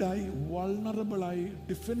 നേക്കിഡായി, വൾണറബിളായി,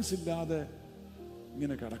 ഡിഫൻസ് ഇല്ലാതെ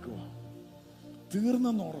ഇങ്ങനെ കിടക്കുക.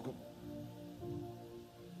 തീർന്നെന്ന് ഓർക്കും,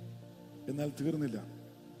 എന്നാൽ തീർന്നില്ല.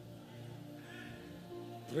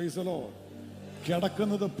 Praise the Lord.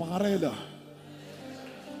 കിടക്കുന്നത് പാറയില,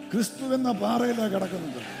 ക്രിസ്തു എന്ന പാറയില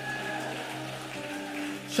കിടക്കുന്നത്.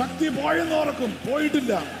 ശക്തി പോയെന്ന് ഓർക്കും,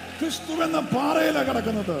 പോയിട്ടില്ല. ക്രിസ്തു എന്ന പാറയില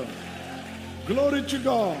കിടക്കുന്നത്. Glory to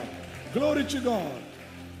God, glory to God.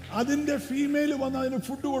 അതിന്റെ ഫീമെയിൽ വന്ന് അതിന്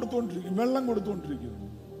ഫുഡ് കൊടുത്തുകൊണ്ടിരിക്കും, വെള്ളം കൊടുത്തുകൊണ്ടിരിക്കും.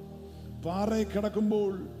 പാറയിൽ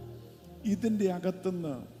കിടക്കുമ്പോൾ ഇതിന്റെ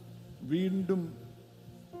അകത്തുനിന്ന് വീണ്ടും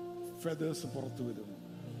ഫെദേഴ്സ് പുറത്തു വരും,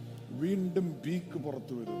 വീണ്ടും ബീക്ക്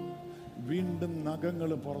പുറത്തു വരും, വീണ്ടും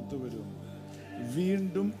നഖങ്ങൾ പുറത്തു വരും,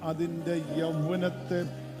 വീണ്ടും അതിന്റെ യൗവനത്തെ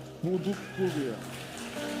പുതുക്കുകയാണ്.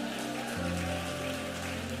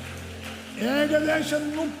 ഏകദേശം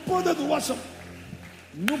 30 ദിവസം,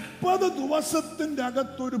 30 ദിവസത്തിന്റെ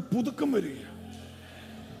അകത്തൊരു പുതുക്കം വരിക.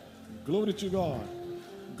 Glory to God,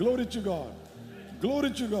 glory to God,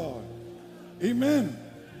 glory to God. Amen,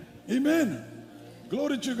 amen.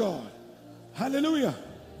 Glory to God, hallelujah,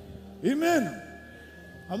 amen.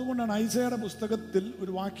 അതുകൊണ്ടാണ് ഐസയുടെ പുസ്തകത്തിൽ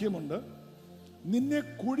ഒരു വാക്യമുണ്ട്, നിന്നെ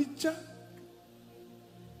കുഴിച്ച,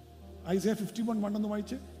 ഐസയ 51:1 എന്ന്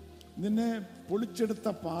വായിച്ച്, നിന്നെ പൊളിച്ചെടുത്ത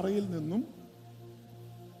പാറയിൽ നിന്നും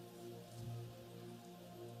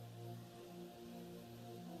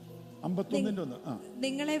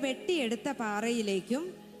നിങ്ങളെ വെട്ടിയെടുത്ത പാറയിലേക്കും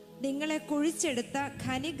നിങ്ങളെ കുഴിച്ചെടുത്ത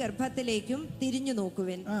ഖനിഗർഭത്തിലേക്കും തിരിഞ്ഞു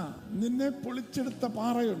നോക്കുവിൻ. നിന്നെ പൊളിച്ചെടുത്ത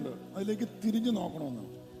പാറയുണ്ട്, അതിലേക്ക് തിരിഞ്ഞു നോക്കണമെന്ന്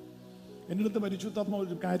എൻ്റെ അടുത്ത് പരിശുദ്ധാത്മാവ്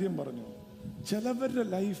ഒരു കാര്യം പറഞ്ഞു. ചിലവരുടെ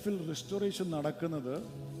ലൈഫിൽ റെസ്റ്റോറേഷൻ നടക്കുന്നത്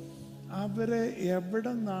അവരെ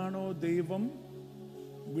എവിടെ നിന്നാണോ ദൈവം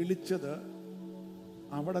വിളിച്ചത്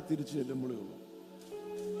അവിടെ തിരിച്ചു ചെല്ലുമ്പോഴേ ഉള്ളൂ.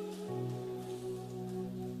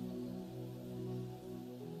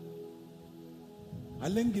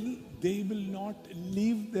 അല്ലെങ്കിൽ they will not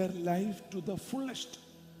live their life to the fullest.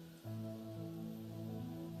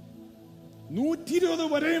 120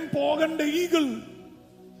 വരെയും പോകേണ്ട ഈഗിൾ,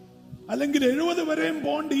 അല്ലെങ്കിൽ 70 വരെയും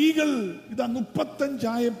പോകേണ്ട ഈഗിൾ ഇതാ 35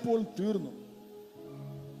 ആയപ്പോൾ തീർന്നു.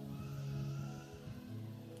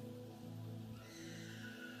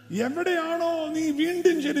 എവിടെയാണോ നീ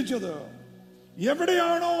വീണ്ടും ജനിച്ചത്,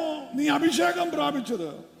 എവിടെയാണോ നീ അഭിഷേകം പ്രാപിച്ചത്,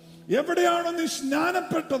 എവിടെയാണോ നീ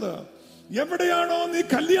സ്നാനപ്പെട്ടത്, എവിടെയാണോ നീ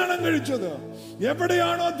കല്യാണം കഴിച്ചത്,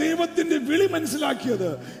 എവിടെയാണോ ദൈവത്തിന്റെ വിളി മനസ്സിലാക്കിയത്,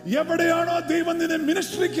 എവിടെയാണോ ദൈവം നിന്നെ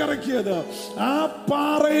മിനിസ്ട്രിക്ക് ഇറക്കിയത്, ആ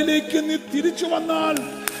പാറയിലേക്ക് നീ തിരിച്ചു വന്നാൽ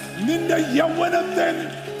നിന്റെ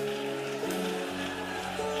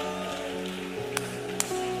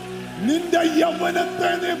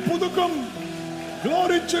യൗവനത്തെ നീ പുതുക്കും.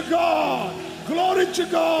 Glory to God, glory to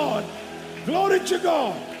God, glory to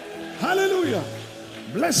God. Hallelujah.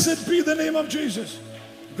 Blessed be the name of Jesus.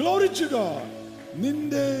 Glory to God.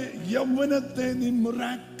 നിന്റെ യൗവനത്തെ നീ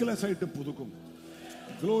മിറാക്കുലസ് ആയിട്ട് പുതുക്കും.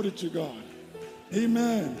 Glory to God.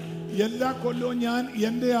 Amen. എല്ലാ കൊല്ലവും ഞാൻ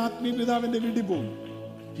എൻ്റെ ആത്മീയ പിതാവിന്റെ വീട്ടിൽ പോകും.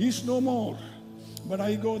 He's no more, but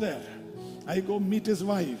I go there. I go meet his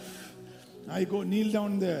wife. I go kneel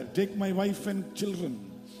down there, take my wife and children.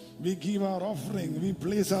 We give our offering, we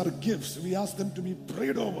place our gifts, we ask them to be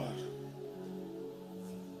prayed over.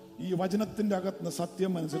 ഈ വചനത്തിന്റെ അകത്ത്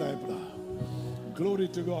സത്യം മനസ്സിലായപ്പോഴാ. Glory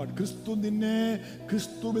to God. ക്രിസ്തു നിന്നെ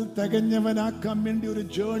ക്രിസ്തുവിൽ തികഞ്ഞവനാക്കാൻ വേണ്ടി ഒരു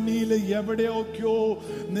ജേർണിയിൽ എവിടെയൊക്കെയോ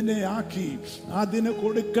നിന്നെ ആക്കി. അതിന്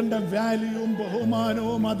കൊടുക്കേണ്ട വാല്യൂവും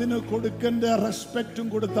ബഹുമാനവും അതിന് കൊടുക്കേണ്ട റെസ്പെക്റ്റും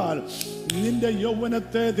കൊടുത്താൽ നിന്റെ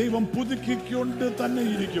യൗവനത്തെ ദൈവം പുതുക്കിക്കൊണ്ട് തന്നെ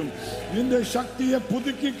ഇരിക്കും. നിന്റെ ശക്തിയെ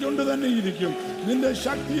പുതുക്കിക്കൊണ്ട് തന്നെ ഇരിക്കും. നിന്റെ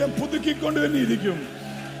ശക്തിയെ പുതുക്കിക്കൊണ്ട് തന്നെ ഇരിക്കും.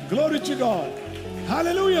 Glory to God.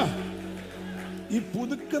 Hallelujah. ഈ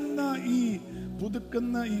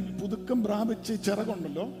പുതുക്കം പ്രാപിച്ച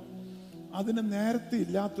ചിറകുണ്ടല്ലോ, അതിന് നേരത്തെ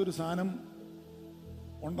ഇല്ലാത്തൊരു സാധനം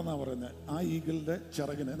ഉണ്ടെന്നാ പറയുന്നത്. ആ ഈഗിളുടെ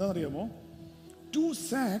ചിറകിന് എന്താണെന്നറിയാമോ? 2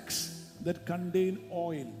 sacks that contain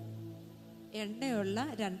oil. എണ്ണയുള്ള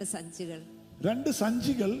 2 സഞ്ചികൾ. 2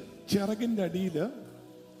 സഞ്ചികൾ ചിറകിന്റെ അടിയിൽ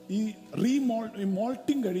ഈ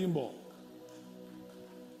മോൾട്ടിങ് കഴിയുമ്പോ,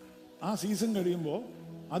 ആ സീസൺ കഴിയുമ്പോ,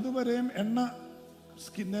 അതുവരെയും എണ്ണ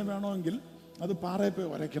സ്കിന്നെ വേണമെങ്കിൽ അത് പാറയിൽ പോയി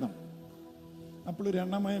വരയ്ക്കണം. അപ്പോൾ ഒരു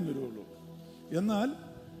എണ്ണമയം വരുള്ളൂ. എന്നാൽ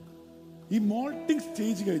ഈ മോൾട്ടിംഗ്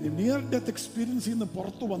സ്റ്റേജ് കഴിഞ്ഞ് നിയർ ഡെത്ത് എക്സ്പീരിയൻസ് നിന്ന്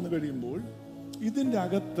പുറത്തു വന്നു കഴിയുമ്പോൾ ഇതിൻ്റെ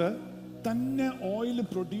അകത്ത് തന്നെ ഓയിൽ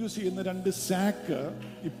പ്രൊഡ്യൂസ് ചെയ്യുന്ന 2 സാക്ക്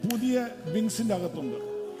ഈ പുതിയ വിങ്സിന്റെ അകത്തുണ്ട്.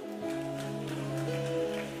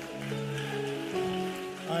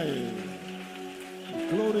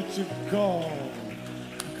 Glory to God.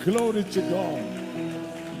 Glory to God.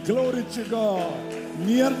 Glory to God.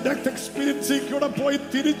 Near death എക്സ്പീരിയൻസിലൂടെ പോയി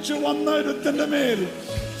തിരിച്ചു വന്ന ഒരുത്തന്റെ മേൽ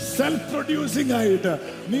സെൽഫ് പ്രൊഡ്യൂസിംഗ് ആയിട്ട്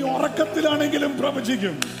നീ ഉറക്കത്തിലാണെങ്കിലും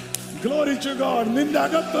പ്രവചിക്കും. Glory to God. നിന്റെ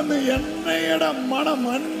അകത്തുനിന്ന് എണ്ണയുടെ മണം,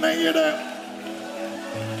 എണ്ണയുടെ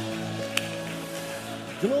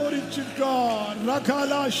Glory to God.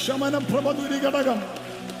 രകാല ശമന പ്രഭധുരി ഘടകം,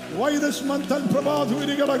 വൈദസ്മന്തൽ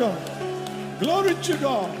പ്രഭാധുരി ഘടകം. Glory to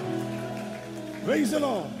God. Praise the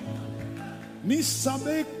Lord. നീ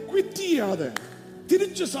സഭയെ ക്വിറ്റ് ചെയ്യാതെ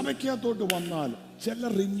തിരിച്ചു സഭയ്ക്കകത്തോട്ട് വന്നാൽ ചില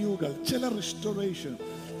റിന്യൂകൾ, ചില റിസ്റ്റോറേഷൻ,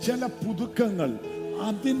 ചില പുതുക്കങ്ങൾ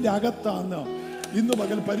അതിൻ്റെ അകത്താണ് ഇന്ന്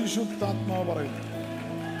പകൽ പരിശുദ്ധാത്മാവ് പറയുന്നു.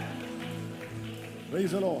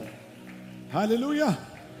 Praise the Lord. Hallelujah.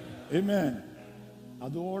 Amen.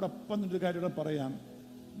 അതോടൊപ്പം ഒരു കാര്യം പറയാം.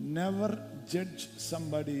 Never judge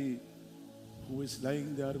somebody who is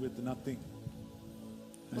lying there with nothing.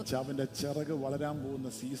 അവന്റെ ചിറക് വളരാൻ പോകുന്ന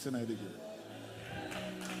സീസൺ ആയിരിക്കും.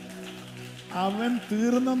 അവൻ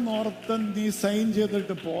തീർന്നെന്നോർത്ത് നീ സൈൻ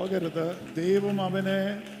ചെയ്തിട്ട് പോകരുത്. ദൈവം അവനെ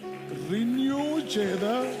റിന്യൂ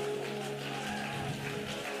ചെയ്ത്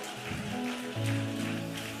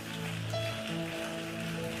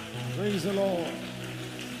Praise the Lord.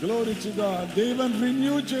 Glory to God. ദൈവം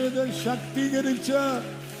റിന്യൂ ചെയ്ത് ശക്തീകരിച്ച്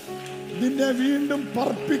നിന്നെ വീണ്ടും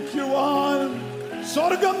പർപ്പിക്കുവാൻ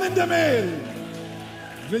സ്വർഗം നിന്റെ മേൽ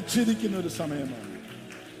വെച്ചിരിക്കുന്ന ഒരു സമയമാണ്.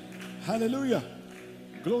 Hallelujah.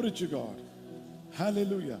 Glory to God.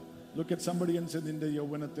 Hallelujah. Look at somebody and say, നിന്റെ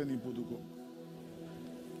യൗവനത്തെ നീ പുതുക്കും.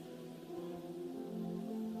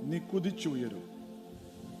 നീ കുതിച്ചുയരും.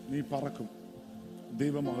 നീ പറക്കും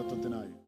ദൈവമഹത്വത്തിനായി.